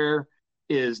exists. Where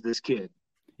is this kid?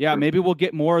 Yeah, maybe we'll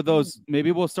get more of those.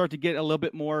 Maybe we'll start to get a little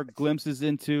bit more glimpses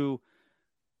into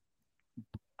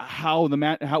how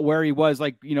where he was,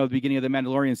 like the beginning of the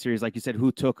Mandalorian series, like you said,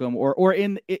 who took him, or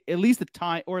in at least a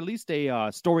time, or at least a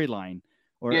storyline.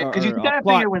 Because you got to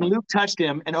figure when Luke touched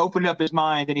him and opened up his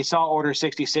mind and he saw Order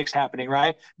 66 happening,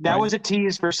 right? That was a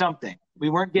tease for something. We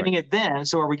weren't getting it then.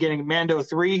 So are we getting Mando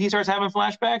 3? He starts having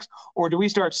flashbacks, or do we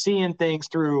start seeing things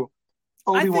through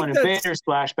Obi-Wan and Vader's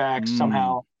flashbacks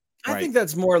somehow? I think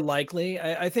that's more likely.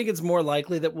 I think it's more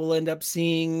likely that we'll end up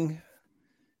seeing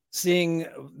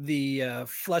the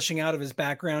fleshing out of his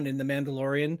background in The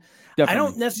Mandalorian. Definitely. I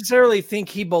don't necessarily think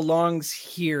he belongs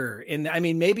here. I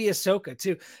mean, maybe Ahsoka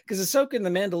too, because Ahsoka and The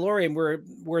Mandalorian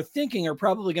we're thinking are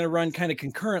probably going to run kind of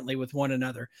concurrently with one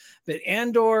another. But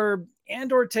Andor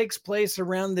takes place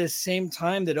around this same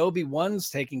time that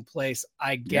Obi-Wan's taking place.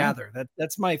 I gather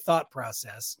that's my thought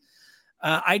process.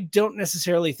 I don't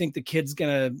necessarily think the kid's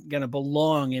gonna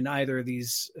belong in either of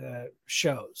these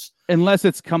shows, unless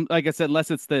it's like I said,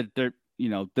 unless it's the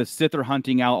Sith are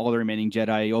hunting out all the remaining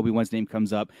Jedi. Obi-Wan's name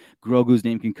comes up, Grogu's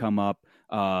name can come up,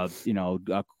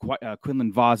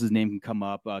 Quinlan Voss's name can come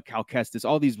up, Cal Kestis,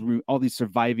 all these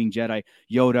surviving Jedi,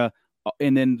 Yoda,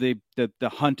 and then the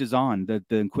hunt is on. The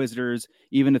Inquisitors,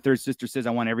 even the Third Sister says, I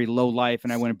want every low life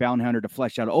and I want a bounty hunter to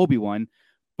flesh out Obi-Wan.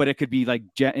 But it could be like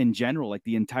in general, like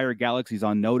the entire galaxy's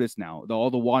on notice now. All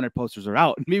the wanted posters are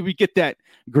out. Maybe we get that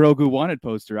Grogu wanted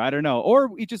poster. I don't know. Or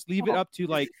we just leave it up to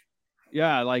we meet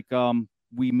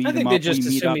him up. I think they just we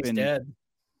meet assume up he's and dead.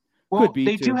 Well, be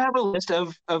they too. do have a list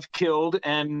of killed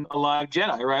and alive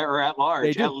Jedi, right? Or at large.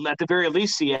 They do. At the very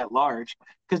least, see at large.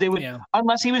 Because they would,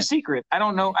 unless he was secret. I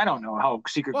don't know how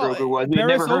secret Grogu was. We've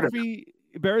never heard of him.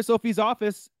 Barriss Offee's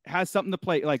office has something to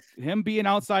play, like him being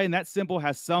outside, and that symbol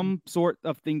has some sort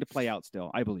of thing to play out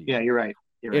still, I believe. Yeah, you're right.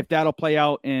 If that'll play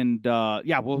out, and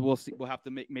we'll see. We'll have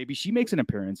to maybe she makes an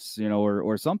appearance,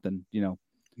 or something,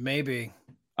 Maybe.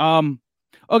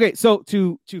 Okay, so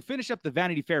to finish up the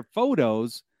Vanity Fair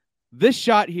photos, this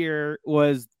shot here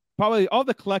was probably all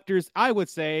the collectors, I would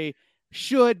say,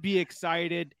 should be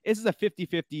excited. This is a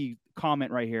 50-50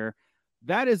 comment right here.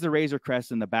 that is the Razor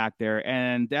Crest in the back there,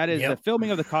 and that is the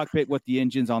filming of the cockpit with the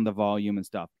engines on the volume and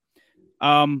stuff.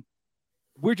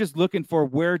 We're just looking for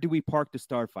where do we park the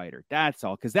Starfighter. That's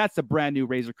all, because that's a brand new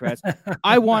Razor Crest.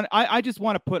 I just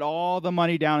want to put all the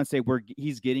money down and say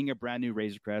he's getting a brand new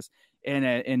Razor Crest in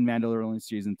Mandalorian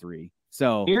season 3.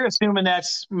 So you're assuming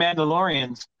that's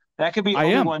Mandalorians. That could be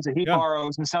other ones that he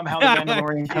borrows, and somehow the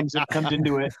Mandalorian comes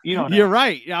into it. You don't know. You're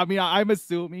right. I mean, I'm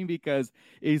assuming because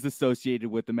he's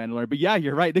associated with the Mandalorian. But yeah,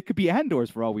 you're right. It could be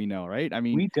Andor's for all we know, right? I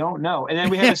mean, we don't know. And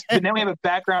then we have a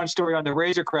background story on the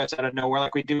Razor Crest out of nowhere,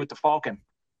 like we do with the Falcon.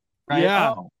 Right?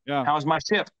 Yeah. Yeah. How's my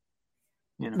ship?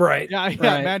 You know? Right. Yeah.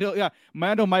 Right.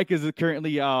 Mando Mike is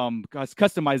currently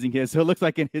customizing his, so it looks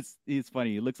like it's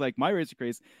funny. It looks like my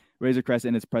Razor Crest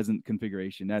in its present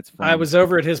configuration. That's funny. I was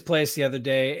over at his place the other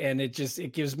day, and it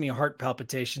gives me heart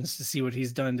palpitations to see what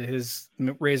he's done to his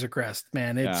Razor Crest.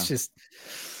 Man, it's just,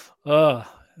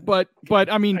 But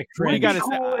I mean, what you got to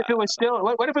say? If it was still,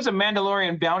 what if it's a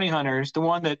Mandalorian bounty hunters, the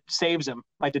one that saves him,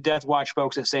 like the Death Watch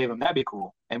folks that save him? That'd be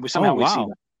cool. And we see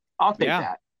that. I'll take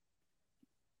that.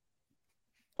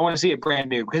 I want to see it brand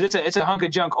new because it's a hunk of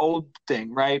junk old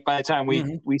thing, right? By the time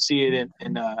we see it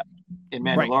in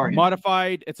Mandalorian, right.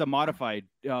 Modified. It's a modified.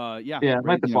 Like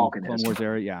the Falcon Clone Wars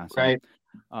era, yeah. So, right.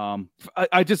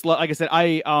 I just like I said,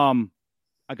 I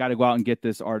got to go out and get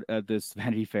this this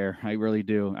Vanity Fair. I really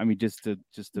do. I mean, just to.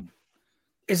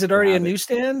 Is it already in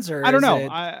newsstands or? I don't know.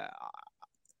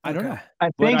 I don't know.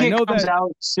 I think it comes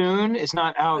out soon. It's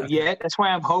not out yet. That's why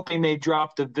I'm hoping they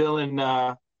drop the villain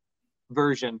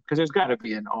version, because there's got to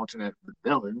be an alternate with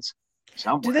villains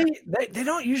somewhere. Do they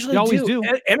don't usually always do.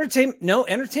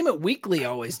 Entertainment Weekly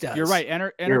always does. You're right.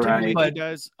 Entertainment Weekly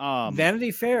does.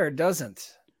 Vanity Fair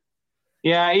doesn't.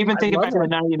 Yeah, even thinking back to the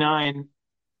 99,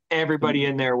 everybody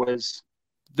in there was.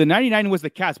 The 99 was the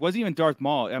cast. It wasn't even Darth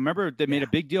Maul. I remember they made a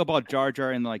big deal about Jar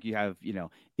Jar, and like you have,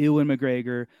 Ewan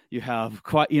McGregor, you have,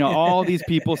 all these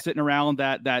people sitting around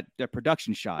that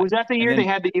production shot. Was that the year they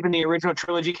had even the original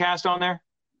trilogy cast on there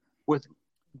with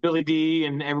Billy D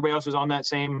and everybody else was on that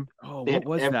same? Oh, what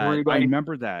was that? I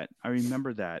remember that.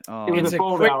 It was a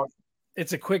fold out.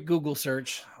 It's a quick Google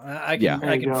search. I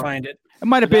can find it. It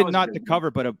might have been not the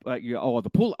cover, but the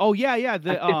pool. Oh yeah.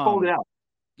 It folded out.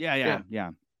 Yeah.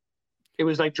 It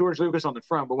was like George Lucas on the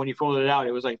front, but when you folded it out,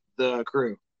 it was like the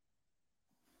crew.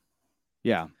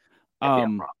 Yeah.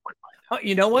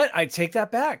 You know what? I take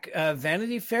that back.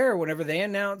 Vanity Fair, whenever they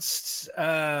announced,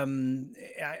 I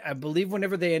believe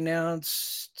whenever they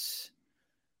announced,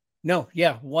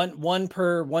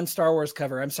 one Star Wars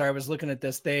cover. I'm sorry, I was looking at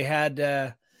this. They had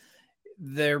the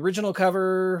original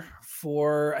cover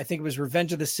for, I think it was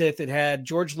Revenge of the Sith. It had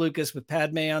George Lucas with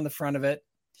Padme on the front of it,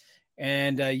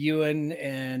 and Ewan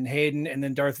and Hayden, and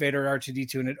then Darth Vader,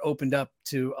 R2-D2, and it opened up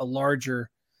to a larger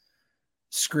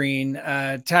screen.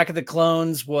 Attack of the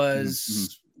Clones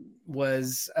was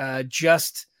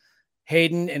just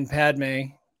Hayden and Padme.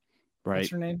 Right. What's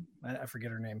her name? I forget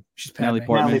her name. She's Padme.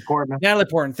 Natalie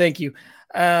Portman. Thank you.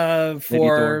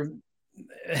 For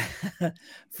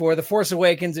The Force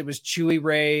Awakens, it was Chewie,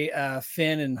 Rey,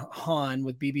 Finn, and Han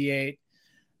with BB-8.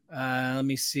 Let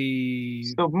me see.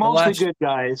 So mostly good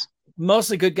guys.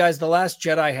 Mostly good guys. The Last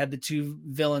Jedi had the two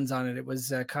villains on it. It was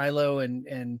Kylo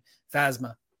and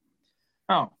Phasma.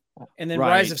 Oh. And then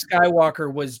Rise of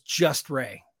Skywalker was just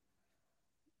Rey.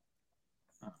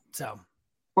 So.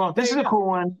 Well, this is a cool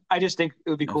one. I just think it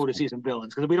would be cool to see some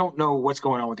villains because we don't know what's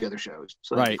going on with the other shows.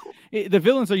 So right. Cool. The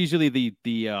villains are usually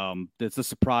it's the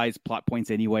surprise plot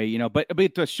points anyway, but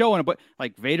the show, but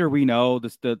like Vader, we know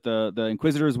the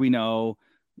Inquisitors, we know,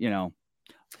 All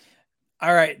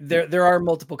right. There are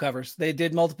multiple covers. They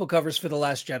did multiple covers for The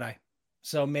Last Jedi.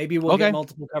 So maybe we'll get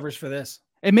multiple covers for this.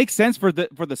 It makes sense for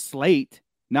the slate,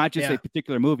 not just a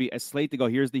particular movie, a slate to go,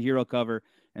 here's the hero cover,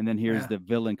 and then here's the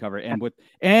villain cover,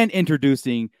 and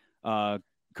introducing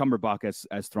Cumberbatch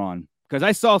as Thrawn. Because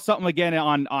I saw something again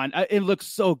on it looks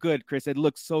so good, Chris. It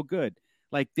looks so good.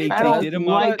 Like they did him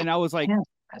up, and I was like,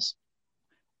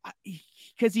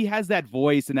 because he has that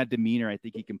voice and that demeanor, I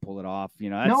think he can pull it off.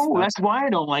 That's why I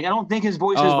don't like. I don't think his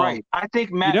voice is right. I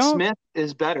think Matt Smith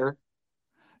is better.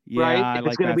 Yeah, right? If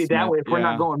it's going to be that way, if we're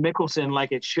not going Mickelson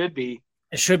like it should be,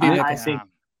 I think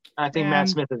Matt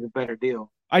Smith is a better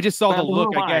deal. I just saw the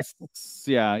look. I guess.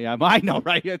 Yeah. I know,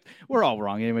 right? We're all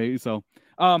wrong anyway. So,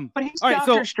 but he's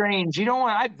Doctor Strange. You know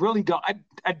what? I really don't.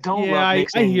 I don't. Yeah, love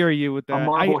I hear you with that. A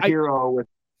Marvel hero with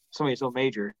somebody so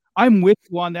major. I'm with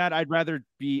you on that. I'd rather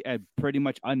be pretty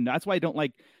much that's why I don't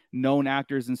like known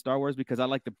actors in Star Wars, because I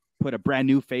like to put a brand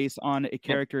new face on a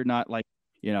character, not like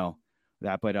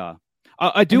that. But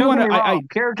I do want to.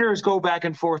 Characters go back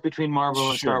and forth between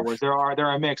Marvel and Star Sure. Wars. There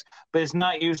are a mix, but it's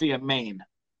not usually a main,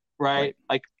 right?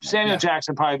 Like Samuel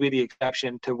Jackson probably be the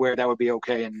exception to where that would be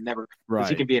okay and never. Right.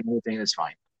 He can be in anything that's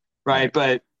fine, right?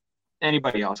 But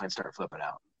anybody else, I'd start flipping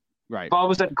out. Right. If all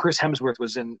of a sudden Chris Hemsworth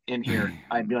was in here,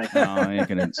 I'd be like, no, I ain't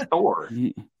gonna. Thor.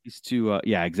 He's too.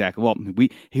 Yeah, exactly. Well,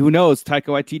 who knows? Taika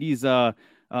Waititi's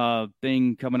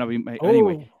thing coming up.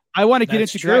 Anyway, I want to get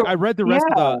into. True. I read the rest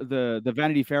of the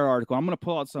Vanity Fair article. I'm going to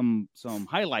pull out some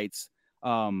highlights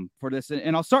for this,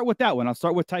 and I'll start with that one. I'll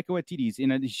start with Taika Waititi's.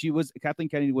 Kathleen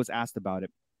Kennedy was asked about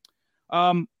it.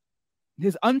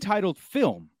 His untitled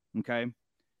film. Okay,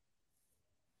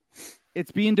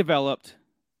 it's being developed.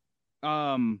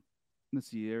 Let's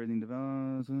see, everything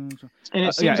develops. And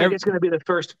it seems like it's going to be the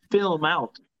first film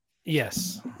out.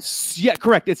 Yes. Yeah,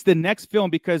 correct. It's the next film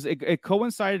because it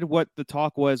coincided what the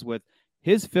talk was with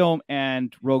his film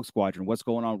and Rogue Squadron. What's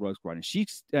going on with Rogue Squadron? She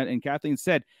and Kathleen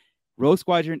said Rogue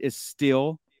Squadron is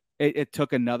still, it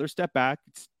took another step back.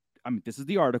 This is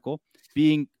the article,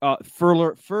 being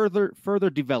further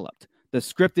developed. The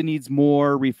script that needs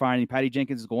more refining. Patty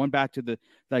Jenkins is going back to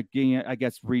I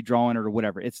guess redrawing or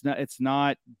whatever. It's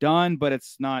not done, but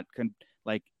it's not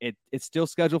it's still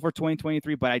scheduled for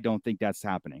 2023, but I don't think that's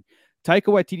happening. Taika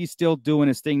Waititi's still doing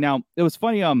his thing. Now, it was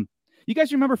funny. You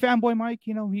guys remember Fanboy Mike?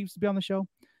 He used to be on the show.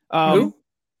 Who?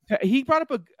 He brought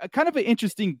up a kind of an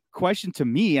interesting question to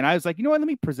me, and I was like, you know what? Let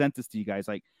me present this to you guys.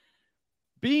 Like,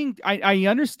 I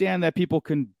understand that people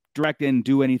can direct and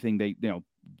do anything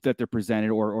that they're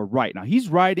presented or write. Now he's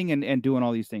writing and doing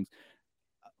all these things.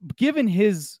 Given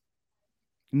his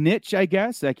niche, I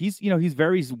guess, like he's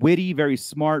very witty, very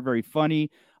smart, very funny.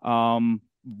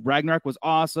 Ragnarok was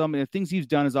awesome, and the things he's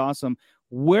done is awesome.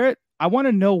 Where I want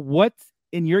to know what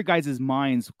in your guys'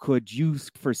 minds could you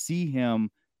foresee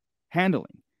him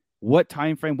handling? What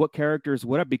time frame, what characters,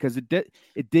 what up? Because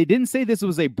they didn't say this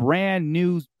was a brand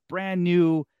new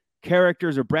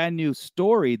characters or brand new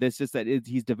story. That's just that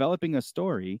he's developing a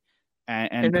story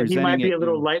and then he might be a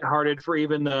little lighthearted for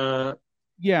even the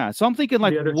so I'm thinking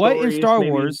like what in Star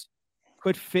Wars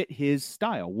could fit his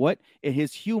style, what in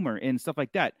his humor and stuff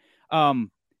like that. What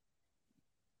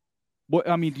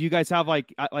I mean, do you guys have I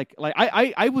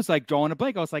was like drawing a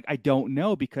blank. I was like, I don't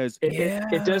know because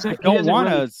it doesn't. I don't want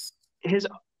to. His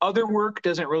other work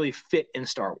doesn't really fit in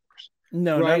Star Wars.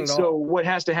 No, right. Not at all. So what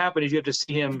has to happen is you have to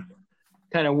see him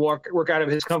kind of work out of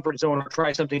his comfort zone or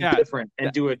try something different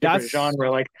and do a different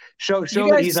genre. Like show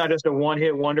that he's not just a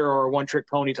one-hit wonder or a one-trick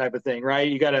pony type of thing,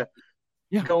 right? You got to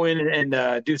go in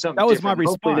and do something. That was different. my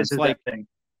response. Like, thing.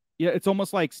 Yeah, it's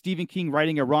almost like Stephen King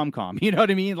writing a rom-com. You know what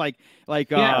I mean?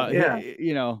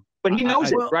 You know. But he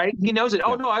knows it, right? He knows it.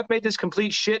 Oh no, I've made this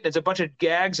complete shit. And it's a bunch of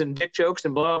gags and dick jokes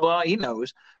and blah blah. He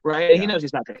knows, right? Yeah. He knows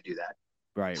he's not going to do that.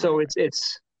 Right. So it's.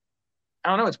 I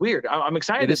don't know. It's weird. I'm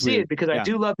excited to see it because I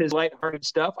do love his lighthearted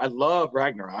stuff. I love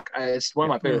Ragnarok. It's one of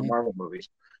my favorite Marvel movies.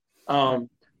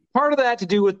 Part of that to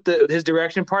do with his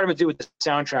direction. Part of it to do with the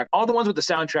soundtrack. All the ones with the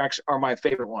soundtracks are my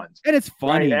favorite ones. And it's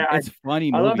funny. Right? It's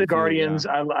funny. I love the Guardians.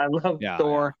 Yeah. I love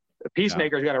Thor. The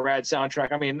Peacemaker's got a rad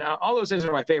soundtrack. I mean, all those things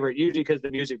are my favorite, usually because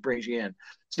the music brings you in.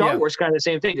 Star Wars kind of the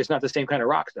same thing, just not the same kind of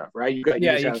rock stuff, right? You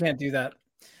can't do that.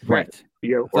 Right.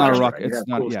 It's not a rock. It's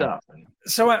not cool stuff.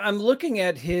 So I'm looking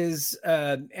at his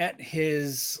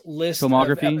list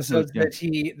filmography of episodes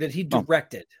that he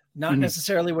directed, not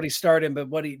necessarily what he starred in, but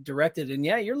what he directed. And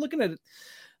you're looking at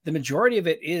the majority of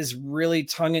it is really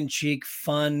tongue-in-cheek,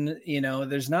 fun.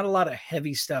 There's not a lot of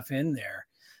heavy stuff in there.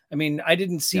 I mean, I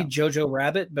didn't see Jojo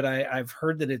Rabbit, but I've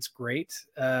heard that it's great.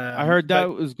 I heard that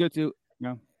was good too.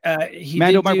 Yeah.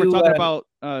 Mike, we're talking about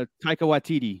Taika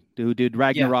Waititi, who did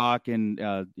Ragnarok and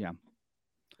So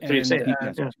you say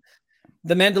that.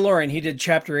 The Mandalorian. He did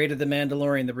Chapter 8 of The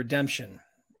Mandalorian, The Redemption.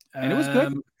 And it was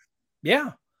good.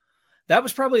 Yeah. That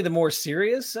was probably the more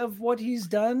serious of what he's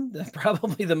done.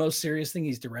 Probably the most serious thing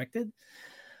he's directed.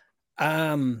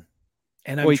 And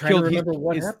I'm trying to remember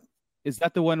what happened. Is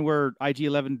that the one where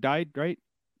IG-11 died, right?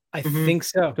 I think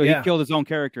so. So he killed his own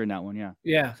character in that one,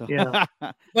 Yeah. So.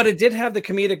 But it did have the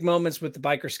comedic moments with the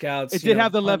biker scouts. It did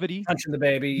have the levity. Punching the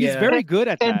baby. He's very good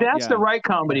at that. And that's the right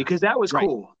comedy because that was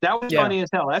cool. That was funny as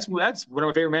hell. That's one of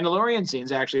my favorite Mandalorian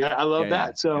scenes, actually. I love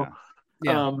that. So,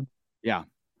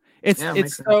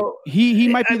 It's so he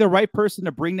might be the right person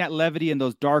to bring that levity and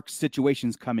those dark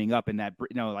situations coming up in that,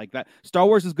 like that. Star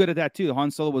Wars is good at that too.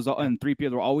 Han Solo was and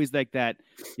 3PO were always like that,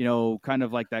 kind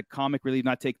of like that comic relief,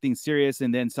 not take things serious,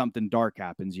 and then something dark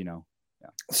happens, Yeah.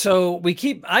 So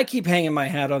I keep hanging my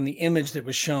hat on the image that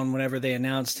was shown whenever they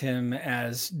announced him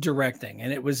as directing,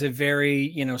 and it was a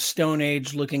very Stone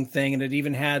Age looking thing, and it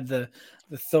even had the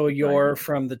the Thoyor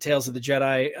from the Tales of the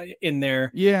Jedi in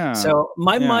there. Yeah. So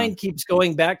my mind keeps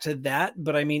going back to that.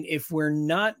 But I mean, if we're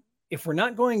not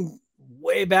going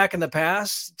way back in the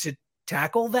past to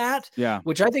tackle that,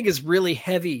 which I think is really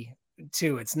heavy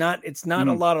too. It's not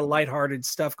a lot of lighthearted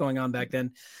stuff going on back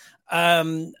then.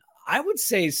 I would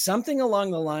say something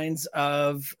along the lines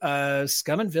of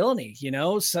Scum and Villainy,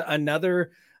 so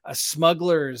another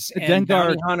smugglers and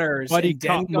bounty hunters, buddy and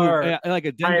Dengar, like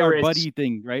a Dengar Pirates. buddy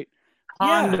thing, right?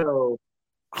 Hondo.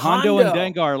 Hondo and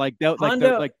Dengar, like that,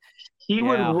 like he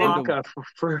would rock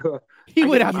he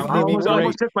would absolutely be I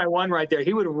almost took my one right there.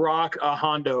 He would rock a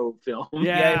Hondo film.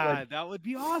 Yeah, that would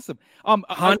be awesome.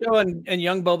 Hondo and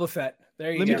young Boba Fett.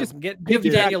 There you go. Let me just give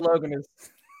Daniel Logan his.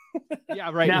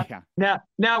 Yeah, right.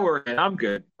 Now we're in. I'm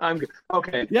good.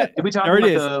 Okay. Yeah. Did we talk about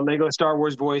the Lego Star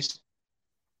Wars voice?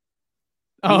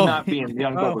 He's not being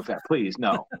young Boba Fett. Please,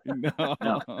 no.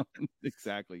 No.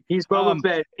 Exactly. He's Boba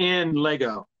Fett in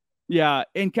Lego. Yeah,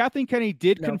 and Kathleen Kennedy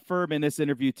did confirm in this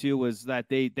interview too was that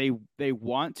they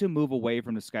want to move away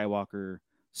from the Skywalker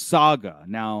saga.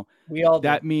 Now,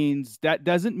 that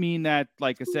doesn't mean that,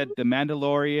 like I said, the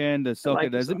Mandalorian, the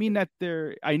Ahsoka doesn't mean that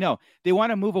I know they want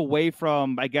to move away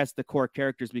from, I guess, the core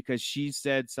characters, because she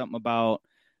said something about,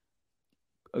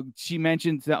 she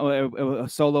mentioned that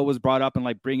Solo was brought up, and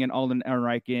like bringing Alden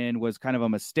Ehrenreich in was kind of a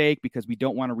mistake because we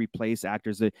don't want to replace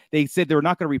actors. They said they're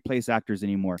not going to replace actors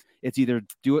anymore. It's either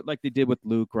do it like they did with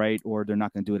Luke, right, or they're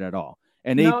not going to do it at all.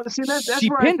 And she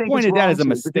pinpointed that as a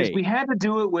mistake. We had to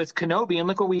do it with Kenobi, and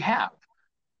look what we have.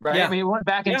 Right? Yeah. I mean, we went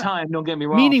back in time. Don't get me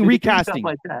wrong. Meaning recasting,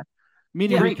 like that.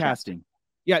 Recasting.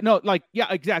 Yeah, no, like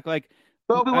exactly. Like,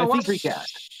 but we want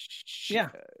recast. Yeah,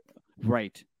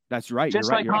 right. That's right. Just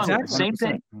You're right. like Han, same 100%.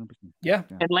 thing. 100%. Yeah.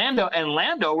 And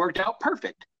Lando worked out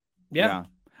perfect. Yeah.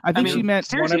 I think she meant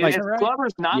seriously. If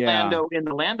Glover's not Lando in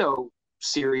the Lando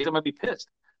series, I'm gonna be pissed.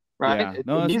 Right? Yeah.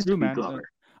 No, that's true, man. Glover.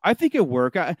 I think it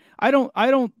worked. I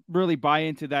don't really buy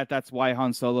into that. That's why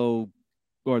Han Solo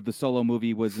or the Solo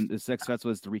movie wasn't the success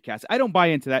was the recast. I don't buy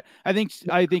into that. I think,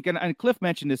 and Cliff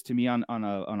mentioned this to me on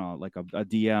a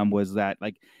DM, was that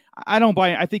like I don't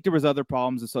buy it. I think there was other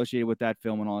problems associated with that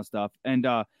film and all that stuff. And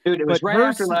dude, it was right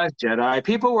after Last Jedi.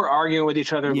 People were arguing with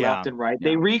each other left and right.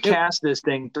 They recast this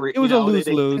thing. It was a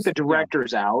lose-lose. They took the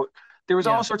directors out. There was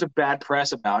all sorts of bad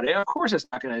press about it. Of course, it's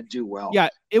not going to do well. Yeah,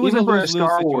 it was even a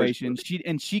lose-lose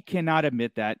situation. She cannot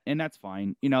admit that, and that's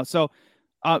fine. So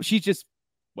she's just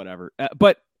whatever.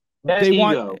 But that's they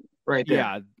ego right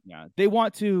there. Yeah. They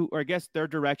want to, or I guess their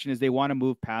direction is they want to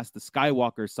move past the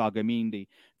Skywalker saga, meaning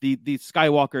the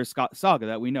Skywalker saga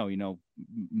that we know.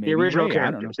 The original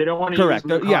characters. They don't want to use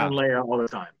Luke and Leia all the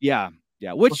time. Yeah.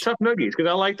 Which tough noogies, because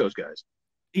I like those guys.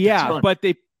 Yeah,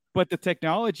 but the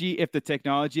technology, if the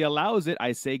technology allows it,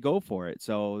 I say go for it.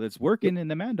 So it's working in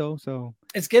the Mando. So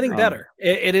it's getting better.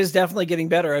 It is definitely getting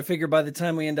better. I figure by the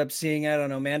time we end up seeing, I don't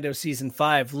know, Mando season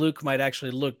 5, Luke might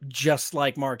actually look just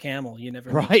like Mark Hamill. You never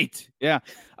know. Right. Yeah.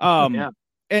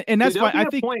 And that's why I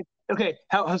think. Point. Okay.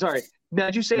 How sorry. Now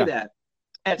that you say that,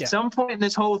 at some point in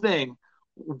this whole thing,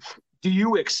 do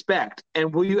you expect,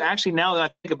 and will you actually, now that I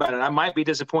think about it, I might be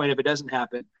disappointed if it doesn't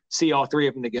happen, see all three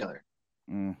of them together?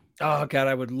 Oh God,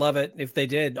 I would love it if they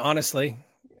did. Honestly,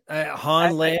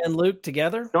 Han, Leia, and Luke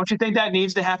together. Don't you think that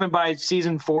needs to happen by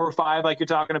season 4 or 5, like you're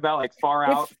talking about, like far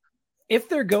out? If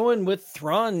they're going with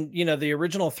Thrawn, the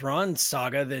original Thrawn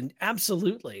saga, then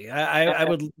absolutely.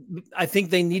 I think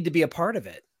they need to be a part of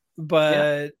it.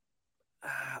 But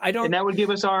I don't. And that would give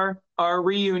us our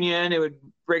reunion. It would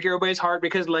break everybody's heart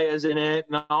because Leia's in it,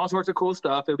 and all sorts of cool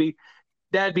stuff.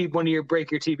 That'd be one of your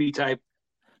break your TV type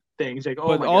things. Like,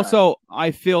 but also,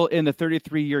 I feel in the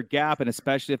 33-year gap, and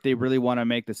especially if they really want to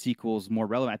make the sequels more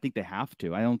relevant, I think they have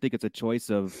to. I don't think it's a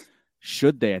choice of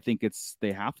should they. I think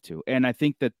they have to, and I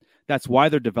think that's why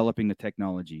they're developing the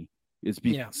technology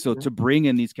so to bring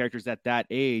in these characters at that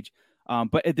age.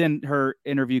 But then her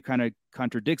interview kind of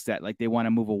contradicts that. Like they want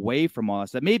to move away from all that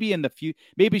stuff. Maybe in the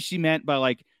maybe she meant by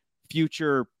like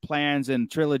future plans and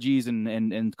trilogies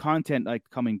and content like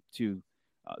coming to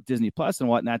Disney Plus and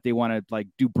whatnot, they want to like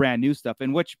do brand new stuff,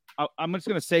 and which I'm just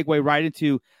going to segue right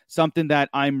into something that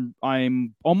I'm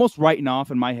almost writing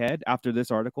off in my head after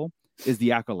this article is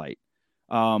the Acolyte,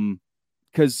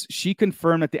 because she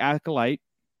confirmed that the Acolyte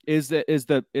is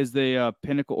the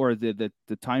pinnacle or the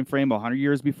time frame 100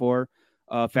 years before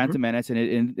Phantom Menace,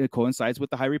 and it coincides with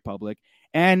the High Republic,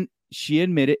 and she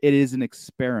admitted it is an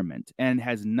experiment and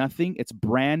has nothing. It's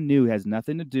brand new, has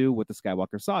nothing to do with the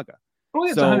Skywalker saga. Oh,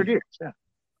 it's 100 years. Yeah.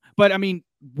 But I mean,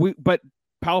 but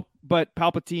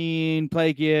Palpatine,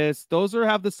 Plagueis, those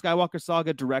have the Skywalker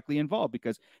saga directly involved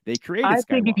because they created I Skywalker.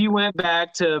 think if you went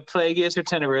back to Plagueis or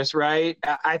Tenebrous, right,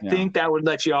 I think that would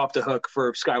let you off the hook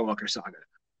for Skywalker saga.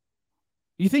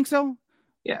 You think so?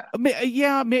 Yeah.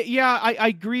 I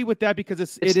agree with that because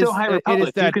it is still High Republic. It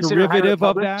is that derivative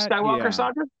of that Skywalker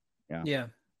saga? Yeah.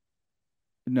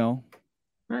 No.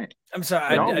 Right. I'm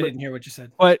sorry, I didn't hear what you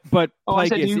said. But I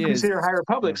said, do you consider High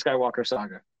Republic Skywalker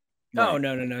saga? Oh,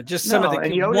 no. Just some of the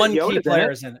Yoda's key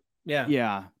players in it. Yeah.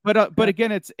 Yeah. But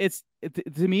again, it's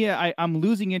to me, I'm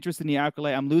losing interest in the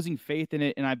Acolyte. I'm losing faith in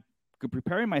it, and I'm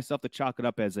preparing myself to chalk it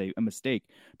up as a mistake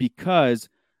because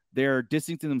they're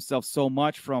distancing themselves so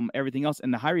much from everything else.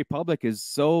 And the High Republic is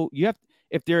so if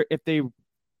they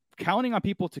counting on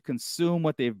people to consume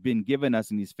what they've been giving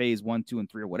us in these phase 1, 2,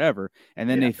 and 3 or whatever, and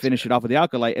then they finish it off with the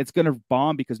Acolyte, it's going to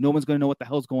bomb because no one's going to know what the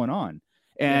hell's going on.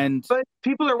 And but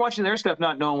people are watching their stuff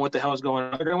not knowing what the hell is going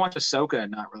on. They're going to watch Ahsoka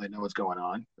and not really know what's going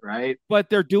on, right? But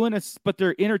they're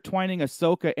they're intertwining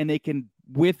Ahsoka, and they can,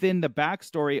 within the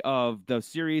backstory of the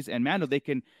series and Mando, they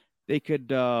could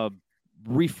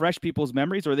refresh people's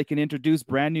memories, or they can introduce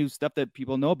brand new stuff that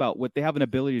people know about. They have an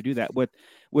ability to do that with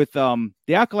the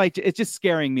Acolyte. It's just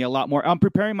scaring me a lot more. I'm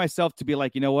preparing myself to be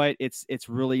like, you know what, it's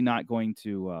really not going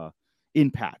to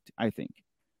impact, I think.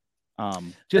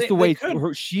 Just the way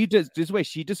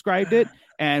she described it,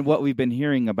 and what we've been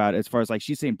hearing about it, as far as like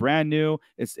she's saying brand new,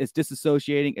 it's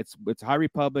disassociating, it's High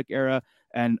Republic era,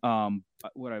 and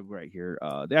what I write here,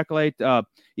 the Acolyte,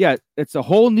 it's a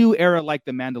whole new era like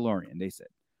the Mandalorian. They said,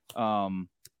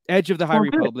 Edge of the High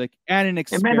Republic, and an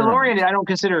experiment. And Mandalorian, I don't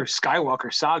consider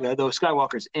Skywalker saga, though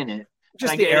Skywalker's in it.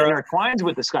 Just the era intertwines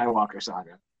with the Skywalker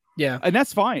saga. Yeah, and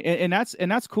that's fine, and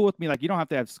that's cool with me. Like, you don't have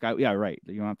to have Yeah, right.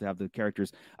 You don't have to have the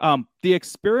characters. The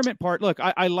experiment part. Look,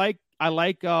 I like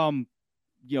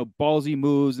ballsy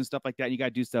moves and stuff like that. And you got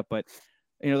to do stuff, but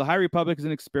the High Republic is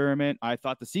an experiment. I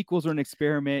thought the sequels are an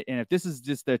experiment, and if this is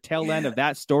just the tail end of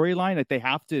that storyline, that they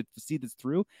have to see this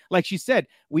through. Like she said,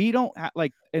 we don't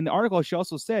like in the article. She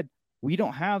also said we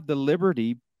don't have the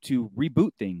liberty to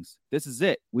reboot things. This is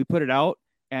it. We put it out,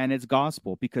 and it's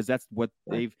gospel because that's what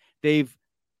they've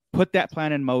put that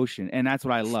plan in motion, and that's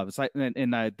what I love. It's like,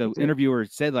 and the interviewer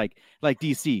said, like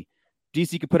DC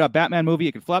could put out Batman movie,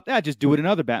 it could flop. Just do it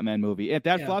another Batman movie. If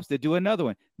that flops, they do another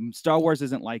one. Star Wars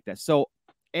isn't like that. So,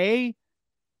 they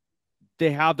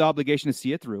have the obligation to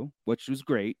see it through, which was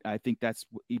great. I think that's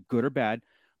good or bad.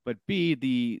 But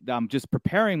B, I'm just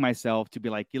preparing myself to be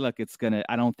like, look,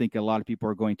 I don't think a lot of people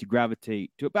are going to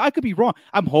gravitate to it. But I could be wrong.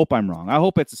 I hope I'm wrong. I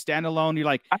hope it's a standalone. You're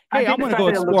like, hey, I'm going to go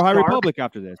explore High Republic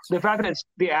after this. The fact that it's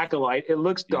the Acolyte, it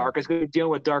looks dark. It's going to be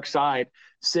dealing with dark side,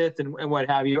 Sith, and what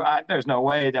have you. There's no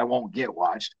way that won't get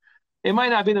watched. It might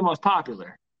not be the most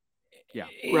popular. Yeah.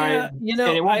 Right. And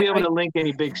it won't be able to link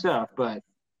any big stuff, but.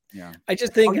 Yeah. I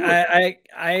just think I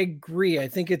agree. I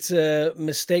think it's a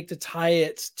mistake to tie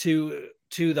it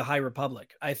to the High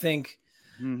Republic. I think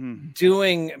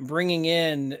bringing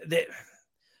in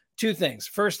two things.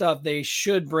 First off, they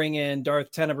should bring in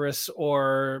Darth Tenebrous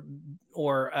or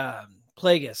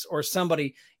Plagueis or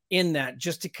somebody in that,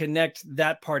 just to connect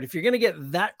that part. If you're going to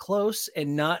get that close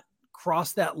and not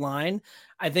cross that line,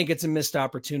 I think it's a missed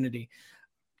opportunity.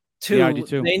 Two, yeah, I do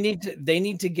too. They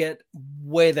need to get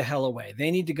way the hell away.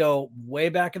 They need to go way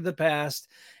back in the past.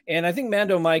 And I think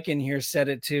Mando Mike in here said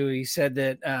it too. He said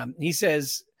that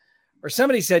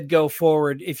somebody said go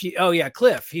forward.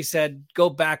 Cliff, he said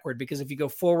go backward, because if you go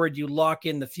forward, you lock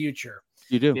in the future.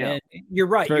 You do. And you're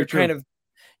right. Very You're true.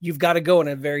 You've got to go in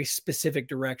a very specific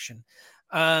direction.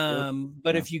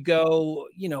 But if you go,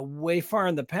 way far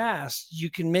in the past,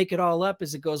 you can make it all up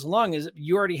as it goes along. As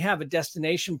you already have a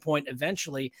destination point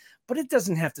eventually, but it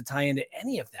doesn't have to tie into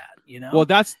any of that, Well,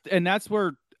 that's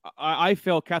where I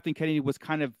felt Kathleen Kennedy was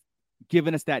kind of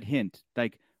giving us that hint.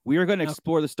 Like, we are going to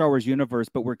explore the Star Wars universe,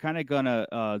 but we're kind of going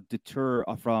to deter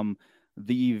from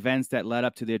the events that led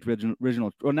up to the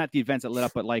original, or not the events that led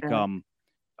up, but like,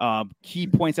 key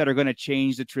points that are going to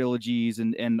change the trilogies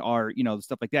and are,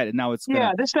 stuff like that. And now it's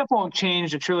this stuff won't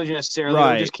change the trilogy necessarily.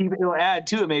 Right. It'll add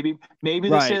to it. Maybe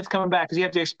the Sith coming back, because you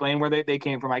have to explain where they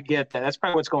came from. I get that. That's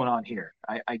probably what's going on here.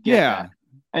 I get that.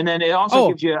 And then it also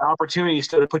gives you opportunities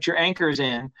to put your anchors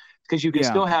in, because you can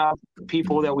still have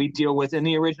people that we deal with in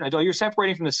the original. You're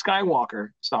separating from the Skywalker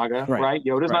saga, right?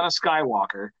 Yoda's not a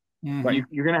Skywalker. Right.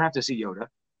 You're going to have to see Yoda.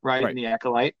 Right, in the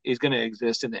Acolyte, is going to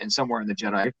exist in somewhere in the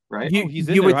Jedi, right?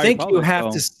 You would think you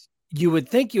have to. You would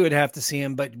think you would have to see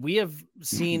him, but we have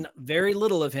seen very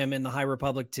little of him in the High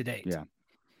Republic to date. Yeah,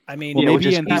 I mean, which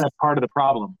is kind of part of the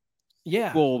problem.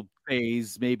 Yeah, full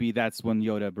phase. Maybe that's when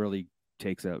Yoda really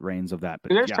takes reins of that.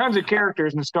 But There's tons of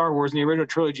characters in Star Wars in the original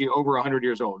trilogy over 100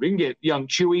 years old. We can get young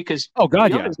Chewie because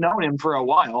Yoda's known him for a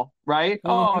while, right?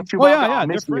 Oh,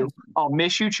 Chewbacca, I'll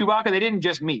miss you, Chewbacca. They didn't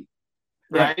just meet,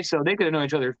 right? So they could have known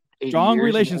each other. Strong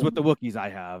relations with the Wookiees,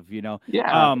 I have, you know.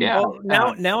 Yeah,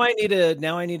 Well, now I need a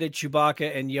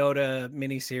Chewbacca and Yoda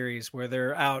miniseries where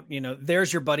they're out. You know,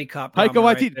 there's your buddy cop. Cop,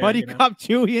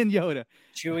 Chewie and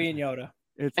Yoda.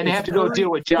 And they have to go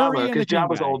deal with Jabba because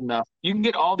Jabba's old enough. You can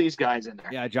get all these guys in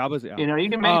there. Yeah, Jabba's. You know,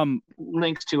 you can make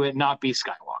links to it, not be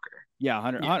Skywalker. Yeah,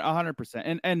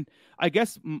 100%. And I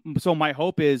guess so. My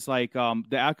hope is like the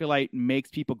Acolyte makes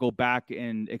people go back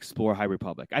and explore High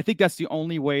Republic. I think that's the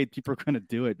only way people are going to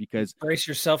do it because brace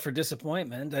yourself for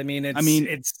disappointment.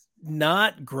 It's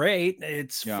not great.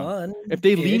 It's fun. If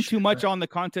they lean too much on the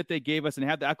content they gave us and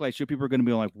have the Acolyte show, people are going to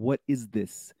be like, "What is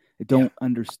this? I don't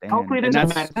understand." Hopefully, it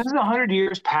doesn't matter. This is 100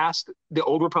 years past the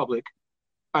Old Republic.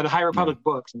 The High Republic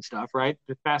books and stuff, right?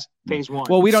 The past phase 1.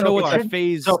 Well, we don't know what the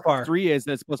phase 3 is.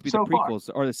 That's supposed to be the prequels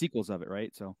or the sequels of it,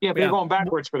 right? So but they're going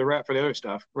backwards for the other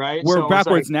stuff, right? We're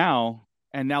backwards now,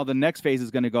 and now the next phase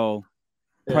is going to go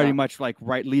pretty much like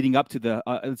leading up to the.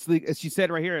 As she said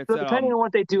right here, it's depending on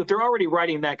what they do. If they're already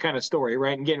writing that kind of story,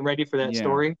 right, and getting ready for that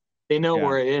story, they know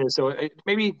where it is. So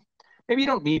maybe you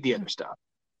don't need the other stuff.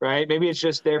 Right? Maybe it's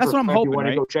just there for if you want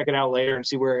to go check it out later and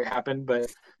see where it happened.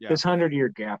 But this 100-year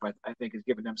gap, I think, is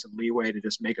giving them some leeway to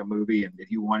just make a movie. And if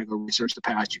you want to go research the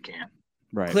past, you can.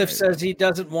 Right. Cliff says he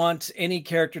doesn't want any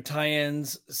character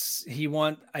tie-ins. He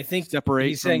wants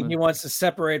to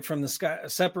separate from the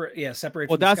separate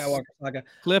from the Skywalker saga.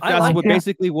 Cliff, that's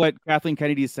basically what Kathleen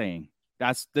Kennedy is saying.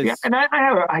 That's this. Yeah, and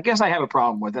I guess I have a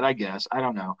problem with it. I guess I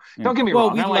don't know. Yeah. Don't get me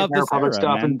wrong. I like the Republic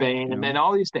stuff and Bane and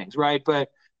all these things, right? But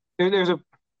there's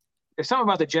something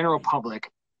about the general public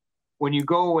when you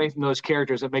go away from those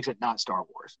characters that makes it not Star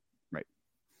Wars. Right.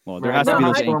 Well, there has to be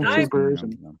those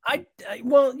stormtroopers.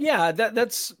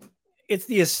 That's it's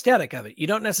the aesthetic of it. You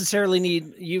don't necessarily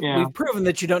need we've proven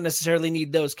that you don't necessarily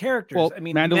need those characters. Well,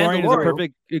 Mandalorian is a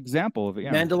perfect example of it.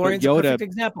 Yeah. Mandalorian's a perfect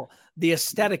example. The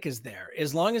aesthetic is there.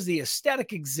 As long as the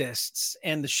aesthetic exists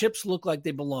and the ships look like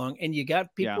they belong, and you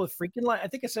got people with freaking I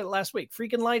think I said it last week,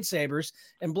 freaking lightsabers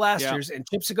and blasters and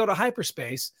ships that go to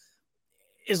hyperspace.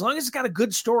 As long as it's got a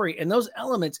good story and those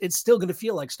elements, it's still going to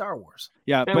feel like Star Wars.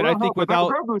 Yeah, but I think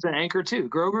without Grogu's an anchor too.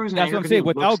 Grogu's an anchor. That's what I'm saying.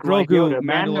 Without Grogu,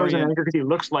 Mando's an anchor because he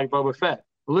looks like Boba Fett.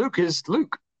 Luke is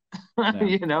Luke.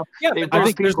 You know. Yeah, but I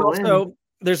think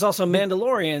there's also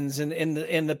Mandalorians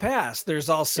in the past. There's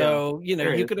also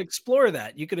you could explore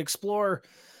that. You could explore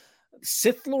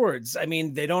Sith Lords. I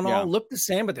mean, they don't all look the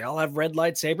same, but they all have red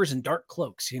lightsabers and dark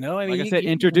cloaks. You know, I mean, like I said,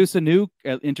 introduce a new.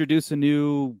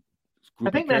 I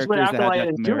think that's what Acolyte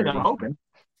is doing. I'm hoping.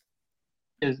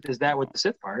 Is that with the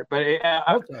Sith part? But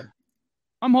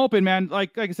I'm hoping, man.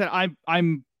 Like I said, I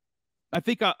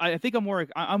think I'm more.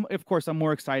 Of course, I'm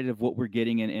more excited of what we're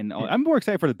getting, and I'm more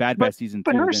excited for the Bad Batch season.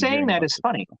 But her saying that is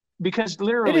funny because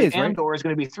literally Andor is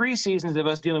going to be 3 seasons of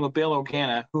us dealing with Bail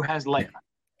Organa, who has Leia.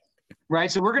 Right,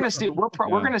 so we're gonna see we're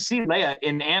gonna see Leia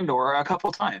in Andor a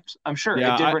couple times, I'm sure,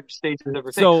 at different stages of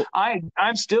everything. So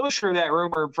I'm still sure that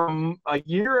rumor from a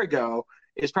year ago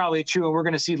is probably true, and we're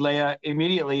gonna see Leia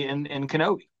immediately in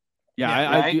Kenobi.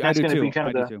 I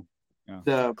do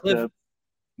too.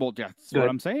 Well, that's what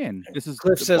I'm saying.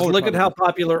 Cliff says, look at how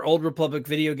popular Old Republic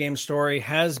video game story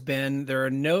has been. There are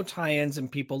no tie-ins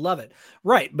and people love it.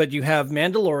 Right, but you have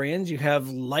Mandalorians, you have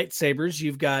lightsabers,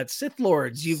 you've got Sith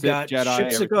Lords, you've got Jedi,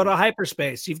 ships that go to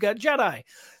hyperspace, you've got Jedi.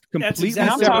 Completely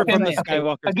separate from the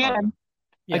Skywalker.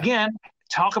 Again,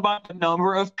 talk about the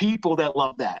number of people that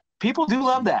love that. People do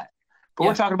love that. But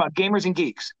we're talking about gamers and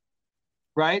geeks,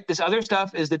 right? This other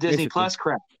stuff is the Disney Plus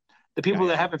crap. The people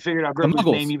that haven't figured out Grogu's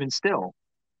name even still.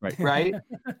 Right.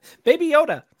 Baby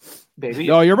Yoda.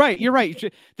 No, you're right.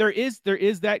 There is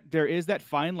that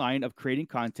fine line of creating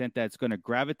content that's going to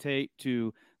gravitate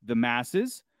to the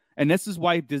masses. And this is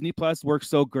why Disney Plus works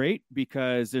so great,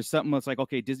 because there's something that's like,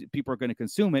 okay, Disney people are going to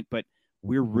consume it, but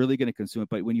we're really going to consume it.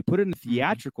 But when you put it in a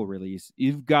theatrical release,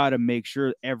 you've got to make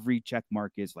sure every check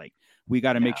mark is like, we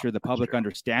got to make sure the public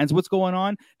understands what's going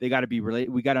on. They got to be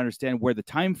related. We got to understand where the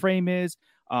time frame is.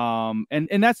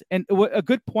 And that's a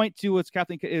good point too. What's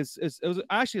Kathleen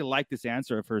I actually like this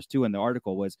answer of hers too in the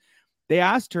article was they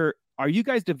asked her, are you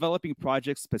guys developing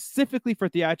projects specifically for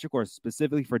theatrical or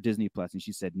specifically for Disney Plus? And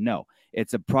she said, no,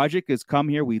 it's a project that's come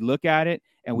here. We look at it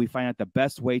and we find out the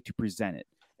best way to present it.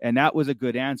 And that was a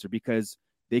good answer because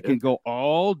they can go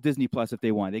all Disney Plus if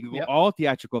they want. They can go all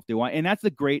theatrical if they want. And that's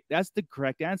the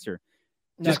correct answer.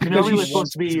 Just Kenobi was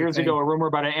supposed to be years ago a rumor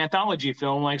about an anthology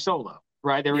film like Solo.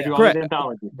 right? They were doing all Correct. the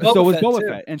anthology. So was Fett, Boba too.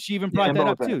 Fett, and she even brought Yeah, that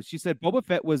Boba up Fett. too. She said Boba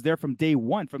Fett was there from day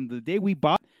one, from the day we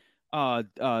bought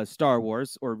Star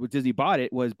Wars, or Disney bought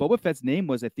it. Was Boba Fett's name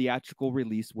was a theatrical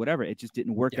release, whatever. It just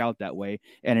didn't work out that way,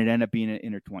 and it ended up being an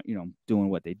intertwined, doing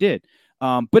what they did.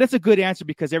 But it's a good answer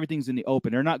because everything's in the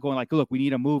open. They're not going like, look, we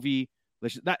need a movie.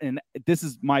 And this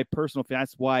is my personal.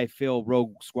 That's why I feel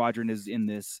Rogue Squadron is in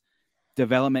this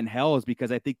development hell, is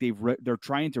because I think they're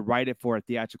trying to write it for a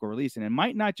theatrical release, and it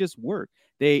might not just work.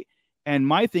 And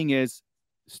my thing is,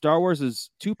 Star Wars is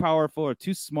too powerful or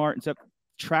too smart and stuff.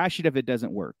 Trash it if it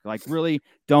doesn't work. Like, really,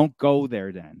 don't go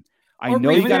there. Then I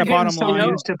know you got a bottom line.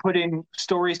 Used to putting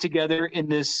stories together in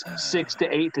this 6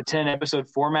 to 8 to 10 episode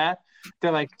format.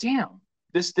 They're like, damn.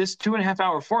 This 2.5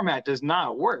 hour format does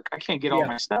not work. I can't get all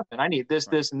my stuff in. I need this,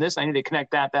 and this. I need to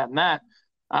connect that, and that.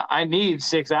 I need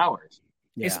 6 hours.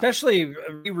 Yeah. Especially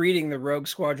rereading the Rogue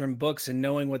Squadron books and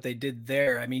knowing what they did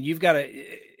there. I mean, you've got to,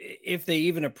 if they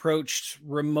even approached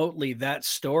remotely that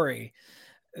story,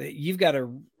 you got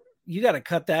to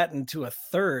cut that into a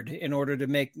third in order to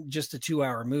make just a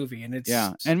 2-hour movie. And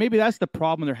and maybe that's the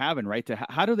problem they're having, right?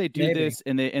 How do they do this?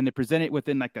 And they present it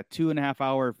within like a 2.5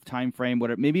 hour time frame,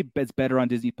 whatever. Maybe it's better on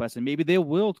Disney Plus, and maybe they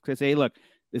will say, look,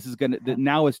 this is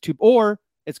now it's 2, or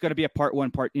it's going to be a part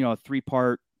 1, part,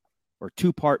 3-part or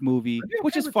 2-part movie,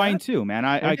 which is fine too, man.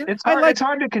 It's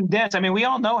hard to condense. I mean, we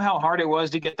all know how hard it was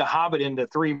to get The Hobbit into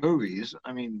 3 movies.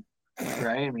 I mean,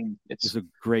 right? I mean, it's a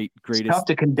greatest, tough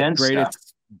to condense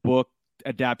greatest book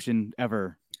adaptation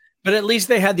ever. But at least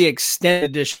they had the extended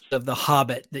edition of The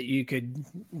Hobbit that you could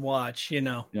watch. Yeah.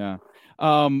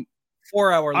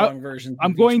 4-hour long version.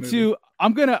 I'm going to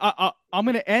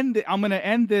end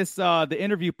this the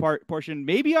interview portion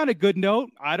maybe on a good note.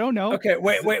 I don't know. Okay,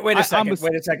 wait a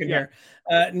second here.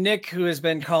 Nick, who has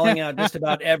been calling out just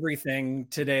about everything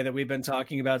today that we've been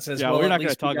talking about, says, we're not going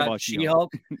to talk about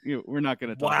She-Hulk. We're not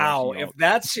going to talk about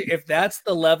She-Hulk. If that's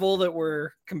the level that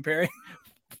we're comparing.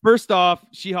 First off,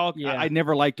 She-Hulk, I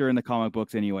never liked her in the comic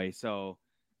books anyway, so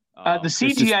the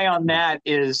CGI on that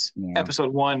is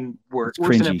episode 1 work.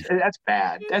 Cringy. That's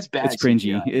bad. That's bad. It's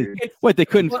cringy. What, they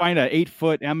couldn't find an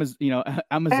 8-foot Amazon?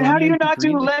 And how do you not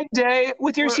do leg day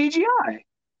with your CGI?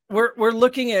 We're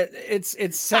looking at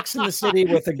it's Sex in the City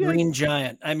with a green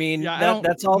giant. I mean,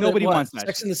 that's all. Nobody wants that.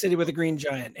 Sex in the City with a green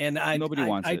giant, and nobody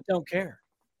wants it. I don't care.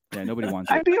 Yeah, nobody wants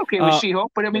it. I'd be okay with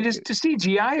She-Hulk, but I mean, just to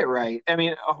CGI it right. I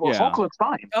mean, Hulk looks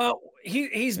fine.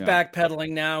 He's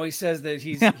backpedaling now. He says that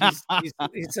he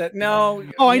said no.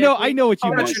 Oh, I know what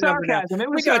you meant.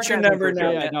 We got your number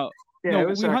now. We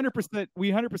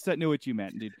 100% knew what you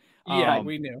meant, dude. Yeah,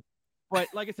 we knew. But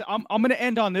like I said, I'm going to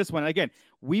end on this one. Again,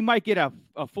 we might get a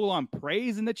full-on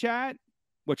praise in the chat,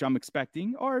 which I'm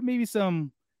expecting, or maybe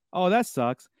some, that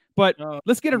sucks. But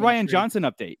let's get a Rian Johnson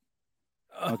update.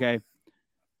 Okay.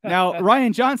 Now,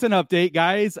 Rian Johnson update,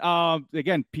 guys.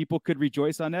 Again, people could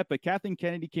rejoice on that, but Kathleen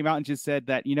Kennedy came out and just said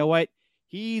that, you know what?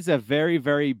 He's a very,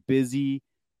 very busy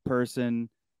person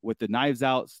with the Knives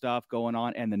Out stuff going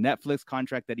on and the Netflix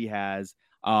contract that he has.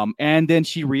 And then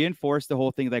she reinforced the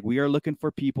whole thing. Like, we are looking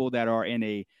for people that are in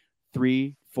a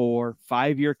 3, 4,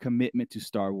 5-year commitment to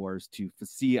Star Wars to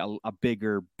see a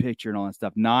bigger picture and all that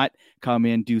stuff, not come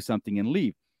in, do something and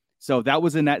leave. So that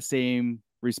was in that same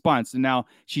response. And now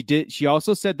she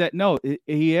also said that no,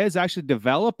 he is actually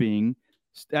developing.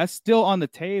 That's still on the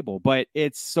table, but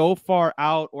it's so far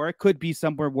out, or it could be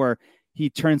somewhere where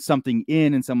he turns something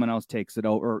in and someone else takes it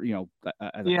over,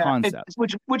 as a concept.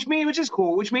 Which is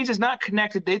cool. Which means it's not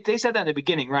connected. They said that in the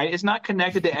beginning, right? It's not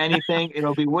connected to anything.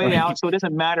 It'll be way out, so it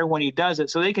doesn't matter when he does it.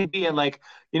 So they can be in like,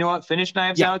 you know what? Finish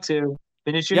Knives Out too.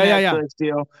 Finish your Netflix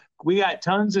deal. We got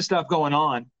tons of stuff going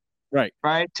on. Right.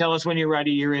 Tell us when you're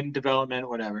ready. You're in development,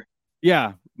 whatever.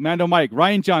 Yeah. Mando Mike,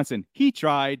 Rian Johnson, he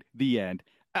tried. The end.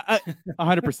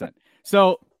 100%.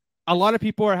 So a lot of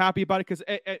people are happy about it because,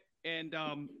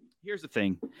 here's the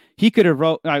thing. He could have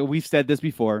wrote, we've said this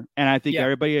before, and I think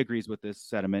everybody agrees with this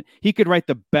sentiment. He could write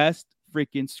the best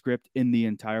freaking script in the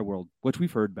entire world, which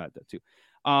we've heard about that too.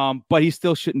 But he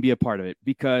still shouldn't be a part of it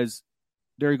because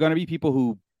there are going to be people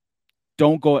who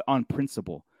don't go on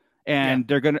principle. And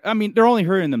they're only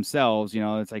hurting themselves,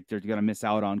 it's like they're going to miss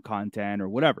out on content or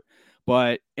whatever.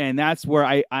 And that's where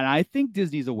I think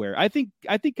Disney's aware. I think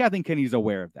Kathleen Kennedy's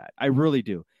aware of that. I really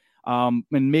do. And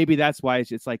maybe that's why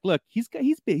it's like, look, he's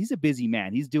a busy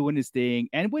man. He's doing his thing.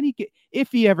 And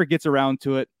if he ever gets around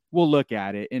to it, we'll look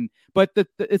at it. But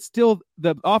it's still,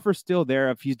 the offer's still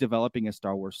there if he's developing a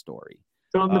Star Wars story.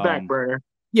 Still in the back burner.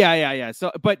 Yeah.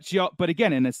 So, but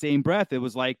again, in the same breath, it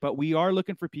was like, but we are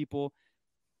looking for people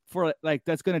for like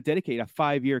that's going to dedicate a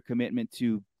 5-year commitment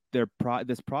to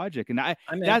this project, and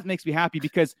that makes me happy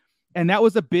because And that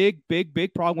was a big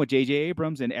problem with J.J.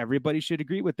 Abrams, and everybody should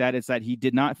agree with that. Is that he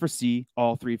did not foresee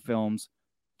all 3 films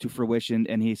to fruition,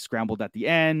 and he scrambled at the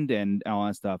end and all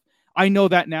that stuff. I know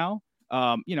that now,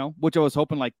 which I was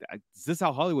hoping, like, is this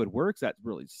how Hollywood works? That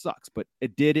really sucks, but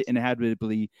it did it, and it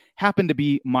happened to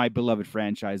be my beloved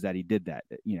franchise that he did that,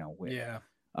 with. Yeah.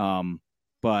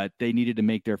 But they needed to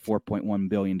make their $4.1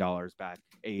 billion back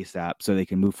ASAP so they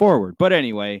can move forward. But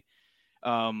anyway,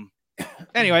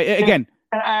 again.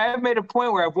 I've made a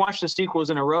point where I've watched the sequels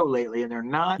in a row lately, and they're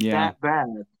not that bad.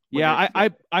 Yeah, I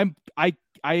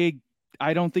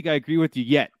don't think I agree with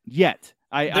you yet.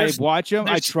 I watch them.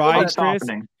 I try, Chris.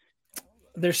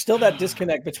 There's still that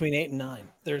disconnect between 8 and 9.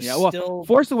 There's still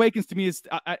Force Awakens to me is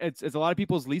it's a lot of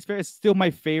people's least favorite. It's still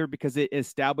my favorite because it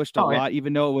established a lot,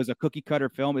 even though it was a cookie cutter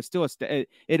film. It's still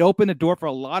it opened the door for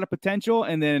a lot of potential,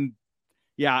 and then.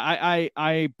 Yeah,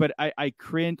 I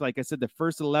cringed. Like I said, the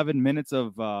first 11 minutes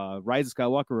of Rise of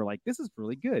Skywalker were like, this is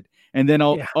really good. And then,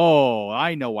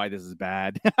 I know why this is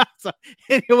bad. So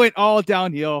it went all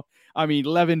downhill. I mean,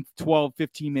 11, 12,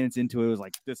 15 minutes into it, was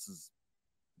like, this is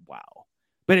wow.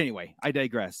 But anyway, I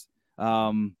digress.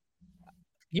 You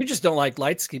just don't like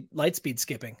light speed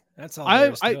skipping. That's all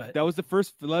there is to it. That was the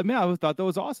first 11 minutes. I thought that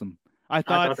was awesome. I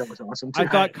thought that was awesome too. I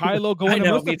thought Kylo going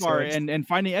to Mustafar and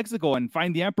finding Exegol and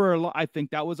find the Emperor. I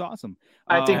think that was awesome.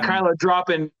 I think Kylo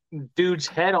dropping dude's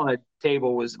head on a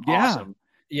table was awesome.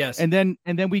 Yes. And then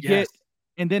we get,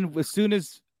 and then as soon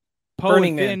as Poe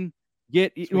and Finn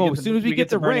get, as soon as we get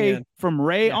the Rey from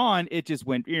Rey on, it just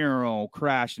went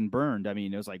crash and burned. I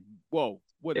mean, it was like, whoa,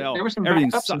 what the hell? There were some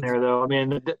backups in there though. I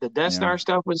mean, the Death Star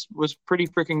stuff was pretty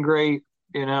freaking great.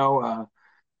 The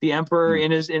Emperor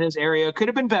in his area could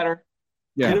have been better.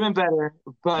 Yeah. Could have been better,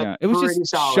 but it was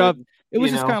just solid, shoved. It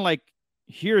was just kind of like,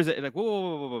 here's it. Like,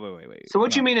 whoa, wait. So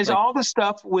what you mean is all the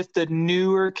stuff with the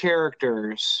newer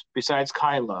characters besides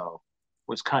Kylo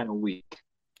was kind of weak.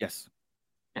 Yes.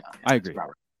 Yeah, I agree.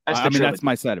 That's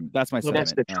my sentiment. That's my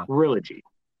sentiment. That's the trilogy.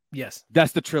 Yes,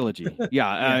 that's the trilogy.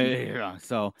 Yeah.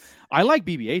 So I like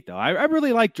BB-8 though. I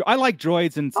really like. I like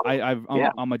droids, and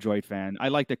I'm a droid fan. I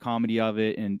like the comedy of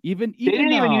it, and even they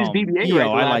didn't even use BB-8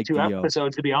 right the last 2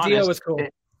 episodes. To be honest, Dio was cool.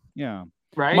 Yeah.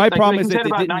 Right. My problem is that they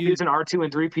about didn't not using R2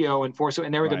 and 3PO and Force,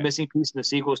 and they were the missing piece in the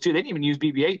sequels too. They didn't even use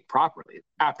BB-8 properly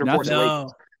after Force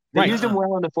Awakens. They used them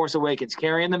well in the Force Awakens,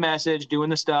 carrying the message, doing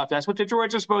the stuff. That's what the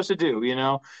droids are supposed to do.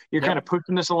 You're kind of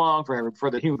pushing this along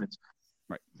for the humans.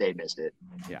 Right. They missed it.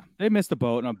 Yeah, they missed the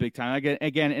boat on big time.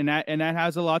 Again, and that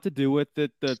has a lot to do with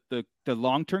the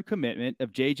long-term commitment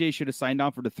of JJ. Should have signed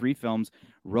on for the 3 films,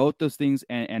 wrote those things,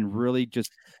 and really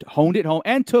just honed it home,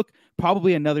 and took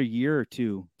probably another year or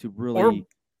 2 to really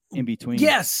in between.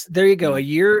 Yes, there you go. A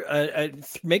year,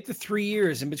 make the 3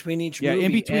 years in between each movie. Yeah,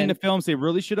 in between the films, they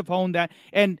really should have honed that.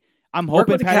 And I'm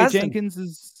hoping Patty Jenkins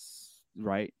is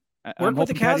right. Work with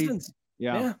the Kasdans.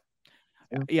 Yeah.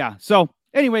 So.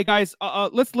 Anyway, guys,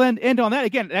 let's end on that.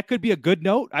 Again, that could be a good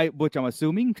note, which I'm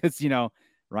assuming, because,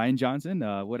 Rian Johnson,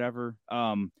 whatever.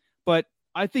 But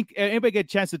I think anybody get a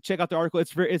chance to check out the article.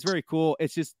 It's very cool.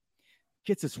 It's just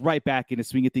gets us right back in the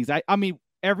swing of things. I mean,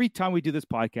 every time we do this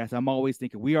podcast, I'm always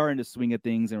thinking we are in the swing of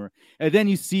things. And then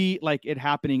you see like it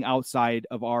happening outside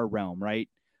of our realm, right?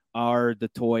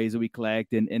 The toys that we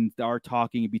collect and our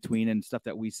talking in between and stuff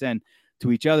that we send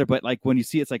to each other. But like when you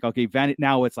see it's like, okay,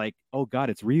 now it's like, oh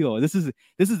God, it's real. This is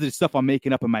the stuff I'm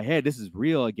making up in my head. This is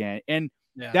real again. And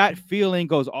that feeling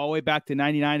goes all the way back to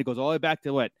 99. It goes all the way back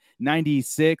to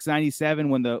 96, 97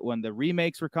 when the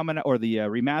remakes were coming out or the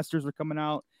remasters were coming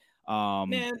out.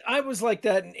 Man, I was like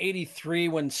that in 83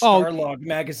 when Starlog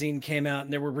magazine came out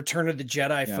and there were Return of the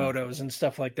Jedi photos and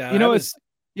stuff like that.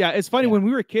 It's funny when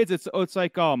we were kids, it's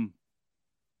like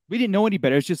we didn't know any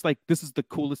better. It's just like this is the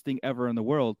coolest thing ever in the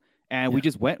world. And we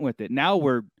just went with it. Now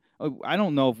I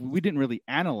don't know if we didn't really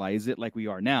analyze it like we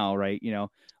are now, right?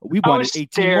 We wanted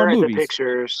 18 more movies. At the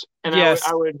pictures, and I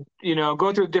would,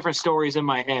 go through different stories in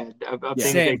my head of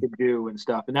things they could do and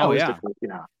stuff. And that was the cool,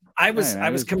 I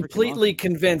was completely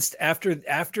convinced after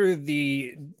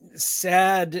the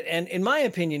sad, and in my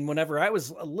opinion, whenever I was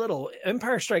a little,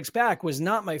 Empire Strikes Back was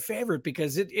not my favorite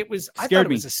because it was I thought it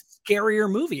was a scarier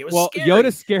movie. It was scary.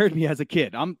 Yoda scared me as a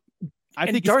kid. I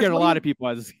think it scared a lot of people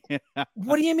as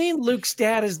What do you mean Luke's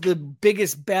dad is the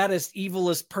biggest, baddest,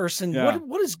 evilest person? Yeah.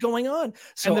 What is going on?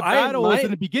 So and the battle was in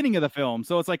the beginning of the film.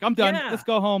 So it's like, I'm done. Let's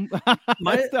go home.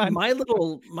 my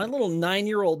little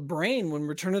 9-year-old brain when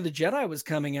Return of the Jedi was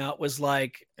coming out was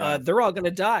like, they're all going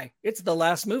to die. It's the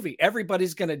last movie.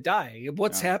 Everybody's going to die.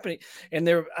 What's happening?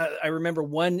 And I remember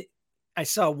I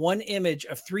saw one image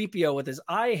of 3PO with his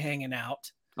eye hanging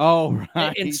out. Oh,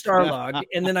 right. in Starlog.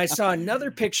 And then I saw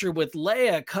another picture with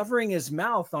Leia covering his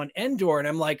mouth on Endor. And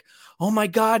I'm like, oh my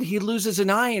God, he loses an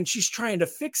eye and she's trying to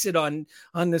fix it on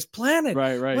this planet.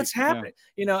 Right. What's happening?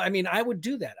 You know, I mean, I would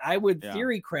do that. I would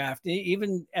theory craft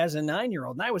even as a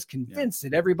 9-year-old. And I was convinced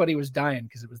that everybody was dying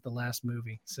because it was the last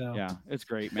movie. So yeah, it's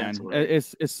great, man. Absolutely.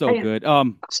 It's so good.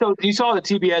 So you saw the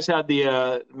TBS had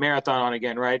the marathon on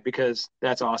again, right? Because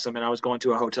that's awesome. And I was going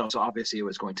to a hotel, so obviously it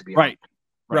was going to be on.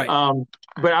 Right.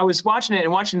 But I was watching it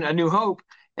and watching A New Hope,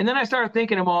 and then I started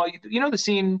thinking of all, you know, the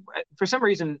scene, for some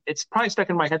reason, it's probably stuck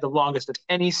in my head the longest of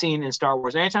any scene in Star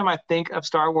Wars. Anytime I think of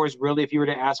Star Wars, really, if you were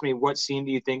to ask me what scene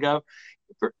do you think of,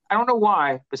 I don't know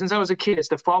why, but since I was a kid, it's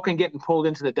the Falcon getting pulled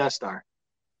into the Death Star.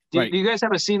 Do you guys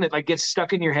have a scene that like gets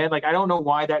stuck in your head? Like, I don't know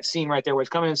why that scene right there where it's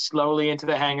coming slowly into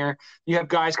the hangar. You have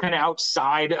guys kind of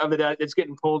outside of it that's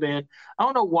getting pulled in. I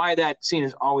don't know why that scene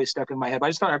is always stuck in my head, but I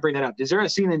just thought I'd bring that up. Is there a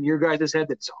scene in your guys' head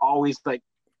that's always like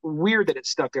weird that it's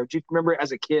stuck there? Do you remember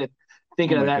as a kid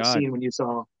thinking of that scene when you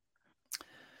saw?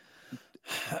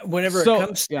 Whenever it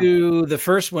comes to the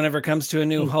first, whenever it comes to A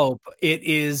New Hope, it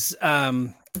is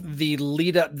the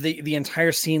lead up, the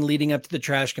entire scene leading up to the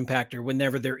trash compactor.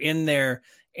 Whenever they're in there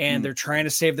and they're trying to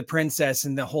save the princess,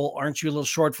 and the whole "aren't you a little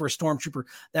short for a stormtrooper?"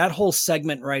 That whole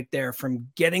segment right there, from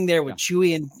getting there with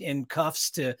Chewie in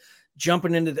cuffs to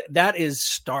jumping into that is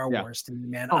Star Wars to me,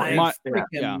 man. I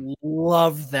freaking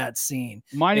love that scene.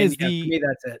 Mine and is for me,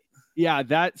 that's it. Yeah,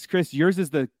 that's Chris. Yours is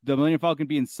the Millennium Falcon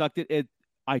being sucked. It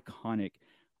iconic.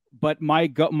 But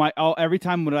every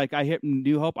time when like I hit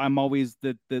New Hope, I'm always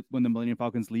the when the Millennium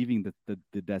Falcon's leaving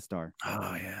the Death Star.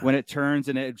 Oh yeah. When it turns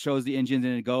and it shows the engines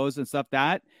and it goes and stuff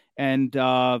and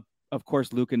of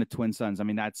course Luke and the twin sons. I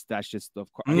mean that's just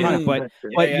of course.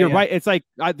 But you're right. It's like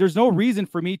there's no reason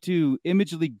for me to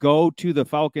immediately go to the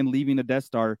Falcon leaving the Death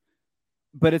Star,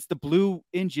 but it's the blue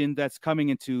engine that's coming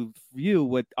into view.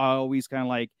 What I always kind of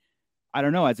like. I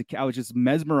don't know. As a kid, I was just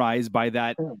mesmerized by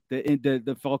that.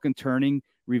 The Falcon turning,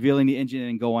 revealing the engine,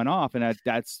 and going off, and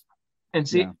that's. And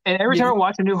see, and every time I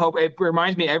watch A New Hope, it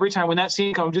reminds me every time when that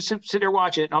scene comes, just sit there,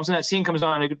 watch it, and all of a sudden that scene comes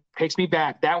on, and it takes me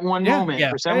back. That one moment,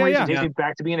 for some reason, takes me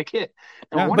back to being a kid.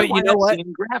 And I wonder why that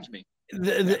scene grabs me.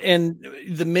 And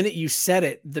the minute you said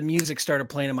it, the music started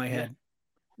playing in my head.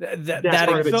 That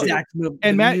exact move,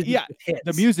 and Matt,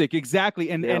 the music exactly,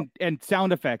 and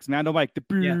sound effects, man. I'm like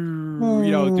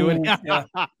doing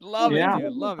love it,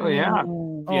 dude. Love it.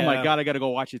 Oh my God, I got to go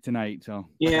watch it tonight. So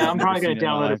I'm probably gonna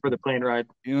download it for the plane ride.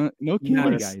 No kidding,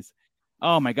 guys.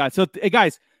 Oh my God. So hey,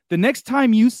 guys, the next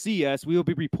time you see us, we will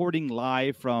be reporting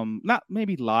live from not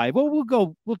maybe live. Well,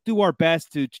 we'll do our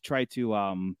best to try to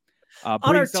bring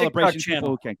on our celebration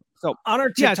TikTok channel. So on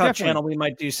our TikTok channel, we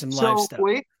might do some live stuff.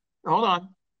 Wait, hold on.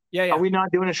 Are we not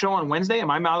doing a show on Wednesday?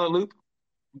 Am I out of the loop?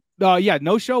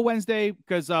 No show Wednesday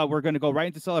because we're going to go right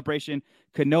into Celebration.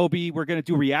 Kenobi, we're going to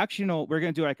do We're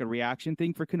going to do like a reaction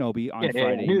thing for Kenobi on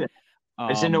Friday. I knew that.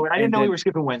 I didn't know we were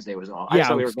skipping Wednesday. Was all. I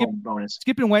thought we were going bonus.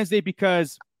 Skipping Wednesday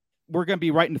because we're going to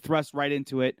be right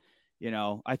into it. You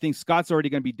know, I think Scott's already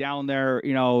going to be down there.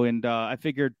 You know, and I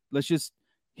figured let's just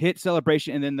hit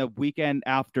Celebration, and then the week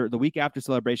after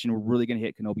Celebration, we're really going to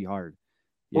hit Kenobi hard.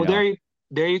 Well,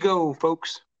 there you go,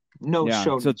 folks. No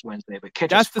show this Wednesday, but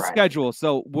catch us That's the Friday. schedule.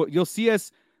 So you'll see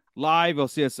us live. You'll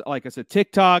see us, like I said,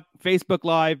 TikTok, Facebook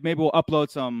Live. Maybe we'll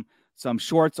upload some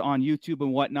shorts on YouTube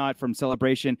and whatnot from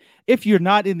Celebration. If you're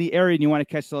not in the area and you want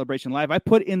to catch Celebration live, I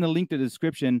put in the link to the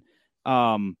description,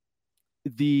 the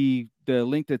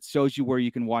link that shows you where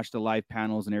you can watch the live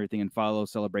panels and everything and follow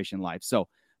Celebration live. So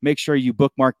make sure you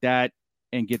bookmark that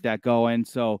and get that going.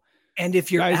 So. And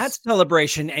if you're at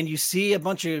Celebration and you see a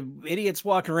bunch of idiots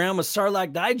walking around with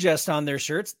Sarlacc Digest on their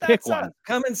shirts, that's us.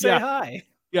 Come and say hi.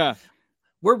 Yeah.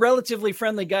 We're relatively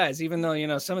friendly guys, even though, you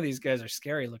know, some of these guys are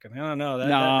scary looking. I don't know. That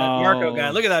Marco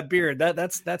guy, look at that beard.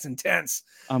 That's intense.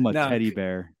 I'm a teddy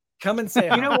bear. Come and say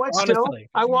hi. You know what, still?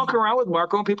 I walk around with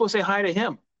Marco and people say hi to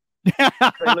him. What's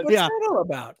that all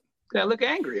about? I look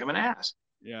angry. I'm an ass.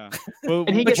 Yeah. Well,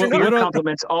 and he gets beard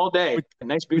compliments all day.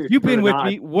 Nice beard. You've been with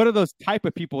me. What are those type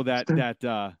of people that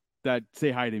say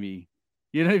hi to me?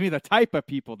 You know what I mean? The type of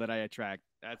people that I attract.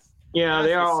 That's they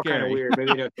are all kind of weird.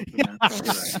 Maybe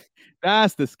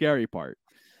that's the scary part.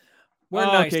 We're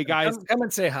nice. Okay, guys. Come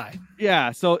and say hi.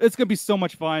 Yeah. So it's gonna be so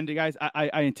much fun, you guys.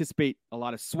 I anticipate a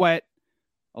lot of sweat,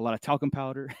 a lot of talcum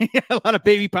powder, a lot of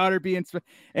baby powder being.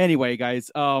 Anyway,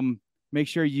 guys. Make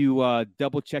sure you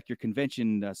double check your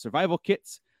convention survival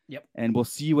kits. Yep. And we'll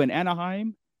see you in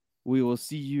Anaheim. We will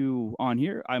see you on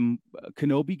here. I'm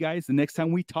Kenobi, guys. The next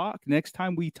time we talk,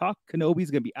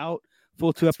 Kenobi's going to be out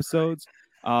full 2 episodes.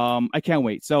 I can't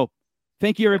wait. So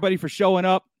thank you, everybody, for showing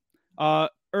up.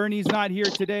 Ernie's not here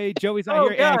today. Joey's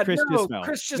not here, and Chris just fell.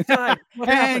 Chris just died. What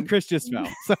and happened? Chris just fell.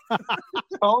 So,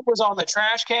 Phone was on the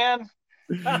trash can.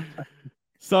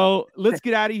 so let's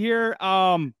get out of here. Do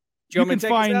you want me to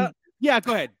take us out? Yeah,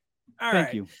 go ahead. All Thank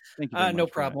right. you. Thank you. very No much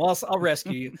for problem. I'll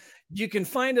rescue you. You can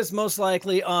find us most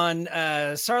likely on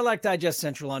Sarlacc Digest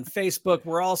Central on Facebook.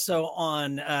 We're also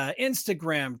on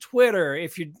Instagram, Twitter.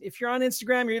 If you're on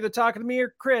Instagram, you're either talking to me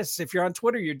or Chris. If you're on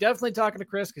Twitter, you're definitely talking to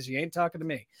Chris because you ain't talking to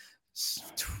me.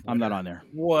 Twitter. I'm not on there.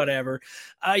 Whatever.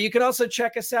 You can also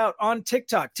check us out on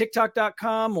TikTok,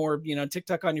 tiktok.com, or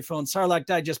TikTok on your phone, Sarlacc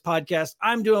Digest Podcast.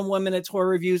 I'm doing 1 minute horror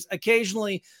reviews.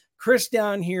 Occasionally, Chris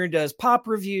down here does pop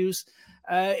reviews.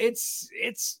 It's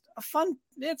fun.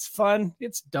 It's fun.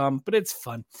 It's dumb, but it's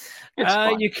fun. It's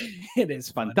fun. It is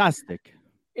fun. Fantastic.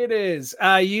 It is.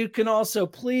 You can also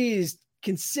please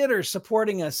consider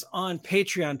supporting us on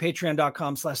Patreon,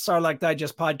 patreon.com/Sarlacc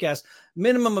Digest Podcast.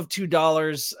 Minimum of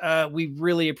 $2. We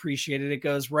really appreciate it. It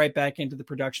goes right back into the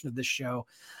production of this show.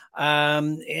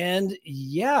 And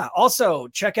yeah, also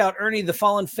check out Ernie the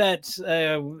Fallen Fett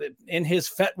in his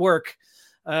Fett work.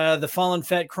 The Fallen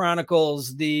Fett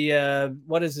Chronicles, the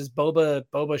what is this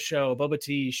Boba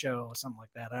Tea show, something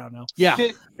like that. I don't know. Yeah.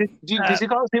 Does he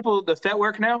call people the Fett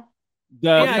work now? The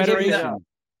Yeah, Federation.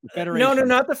 The Federation. No,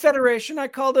 not the Federation. I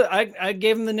called it. I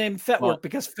gave him the name Fett work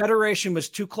because Federation was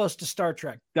too close to Star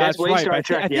Trek. That's way right. Star I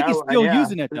Trek. think he's still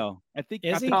using it though. I think.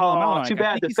 Is I he? think call him out on Too it.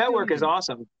 bad. The Fett work is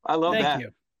awesome. I love that. Thank you.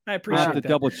 I I appreciate have to that.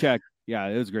 double check. Yeah,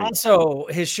 it was great. Also,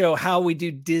 his show How We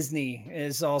Do Disney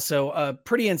is also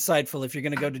pretty insightful. If you're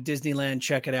going to go to Disneyland,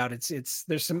 check it out. It's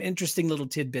there's some interesting little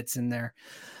tidbits in there.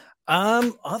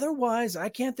 Otherwise, I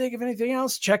can't think of anything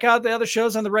else. Check out the other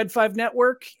shows on the Red 5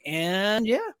 Network. And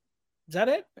yeah, is that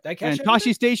it? Did I catch And everything?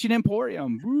 Tashi Station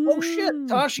Emporium. Oh shit,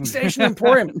 Tashi Station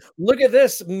Emporium. Look at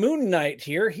this Moon Knight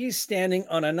here. He's standing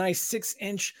on a nice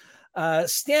 6-inch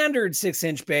standard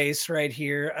 6-inch base right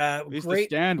here. Great. Great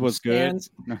The stand was good.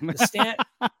 The stand.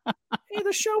 Hey,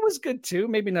 the show was good too.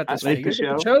 Maybe not this I like week. the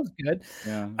show. The show's good.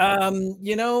 Yeah.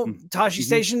 Tashi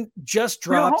Station just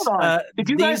Wait, dropped. hold on. Did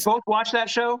you guys both watch that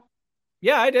show?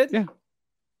 Yeah, I did.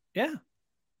 Yeah.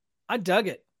 I dug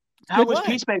it. How was What?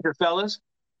 Peacemaker, fellas?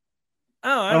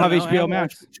 Oh, I I don't have know. HBO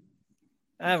Max.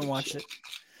 I haven't watched it.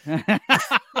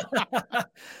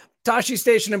 Tashi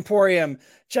Station Emporium.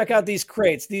 Check out these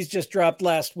crates. These just dropped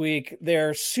last week.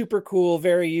 They're super cool,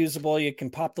 very usable. You can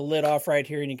pop the lid off right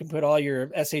here and you can put all your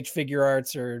SH figure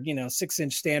arts or,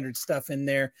 6-inch standard stuff in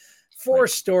there for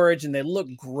storage, and they look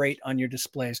great on your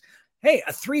displays. Hey,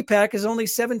 a 3-pack is only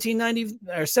 $17.90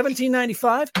 or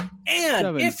 $17.95. And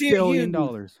 $7 if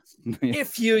billion.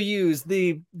 if you use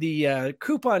the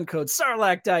coupon code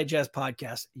Sarlacc Digest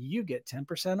Podcast, you get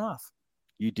 10% off.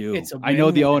 You do. It's a I know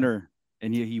the win-win. owner,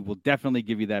 and he will definitely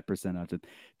give you that percent off.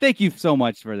 Thank you so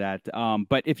much for that.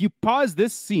 But if you pause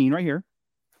this scene right here,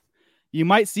 you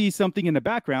might see something in the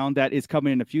background that is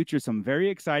coming in the future. Some very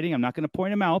exciting. I'm not going to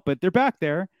point them out, but they're back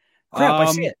there. Crap,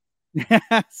 I see it.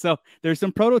 So there's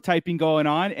some prototyping going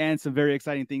on and some very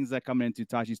exciting things that come into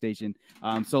Tashi Station.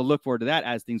 So look forward to that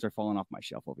as things are falling off my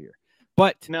shelf over here.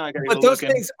 But No, I gotta But go those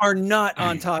looking. things are not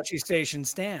on Tachi Station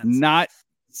stands. not.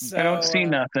 So, I don't see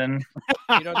nothing.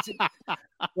 you don't see-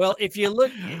 well, if you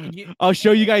look, I'll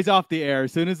show you guys off the air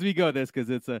as soon as we go this because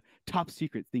it's a top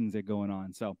secret things are going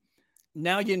on. So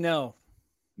now you know.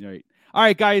 All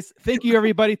right, guys. Thank you,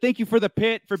 everybody. Thank you for the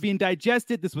pit, for being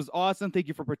digested. This was awesome. Thank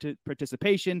you for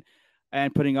participation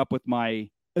and putting up with my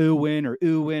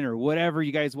Uwin or whatever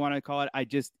you guys want to call it.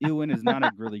 Uwin is not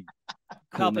a really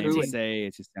cool name to say.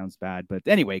 It just sounds bad. But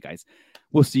anyway, guys,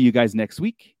 we'll see you guys next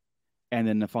week. And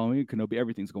then the following week, Kenobi,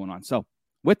 everything's going on. So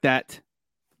with that,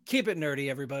 Keep it nerdy,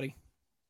 everybody.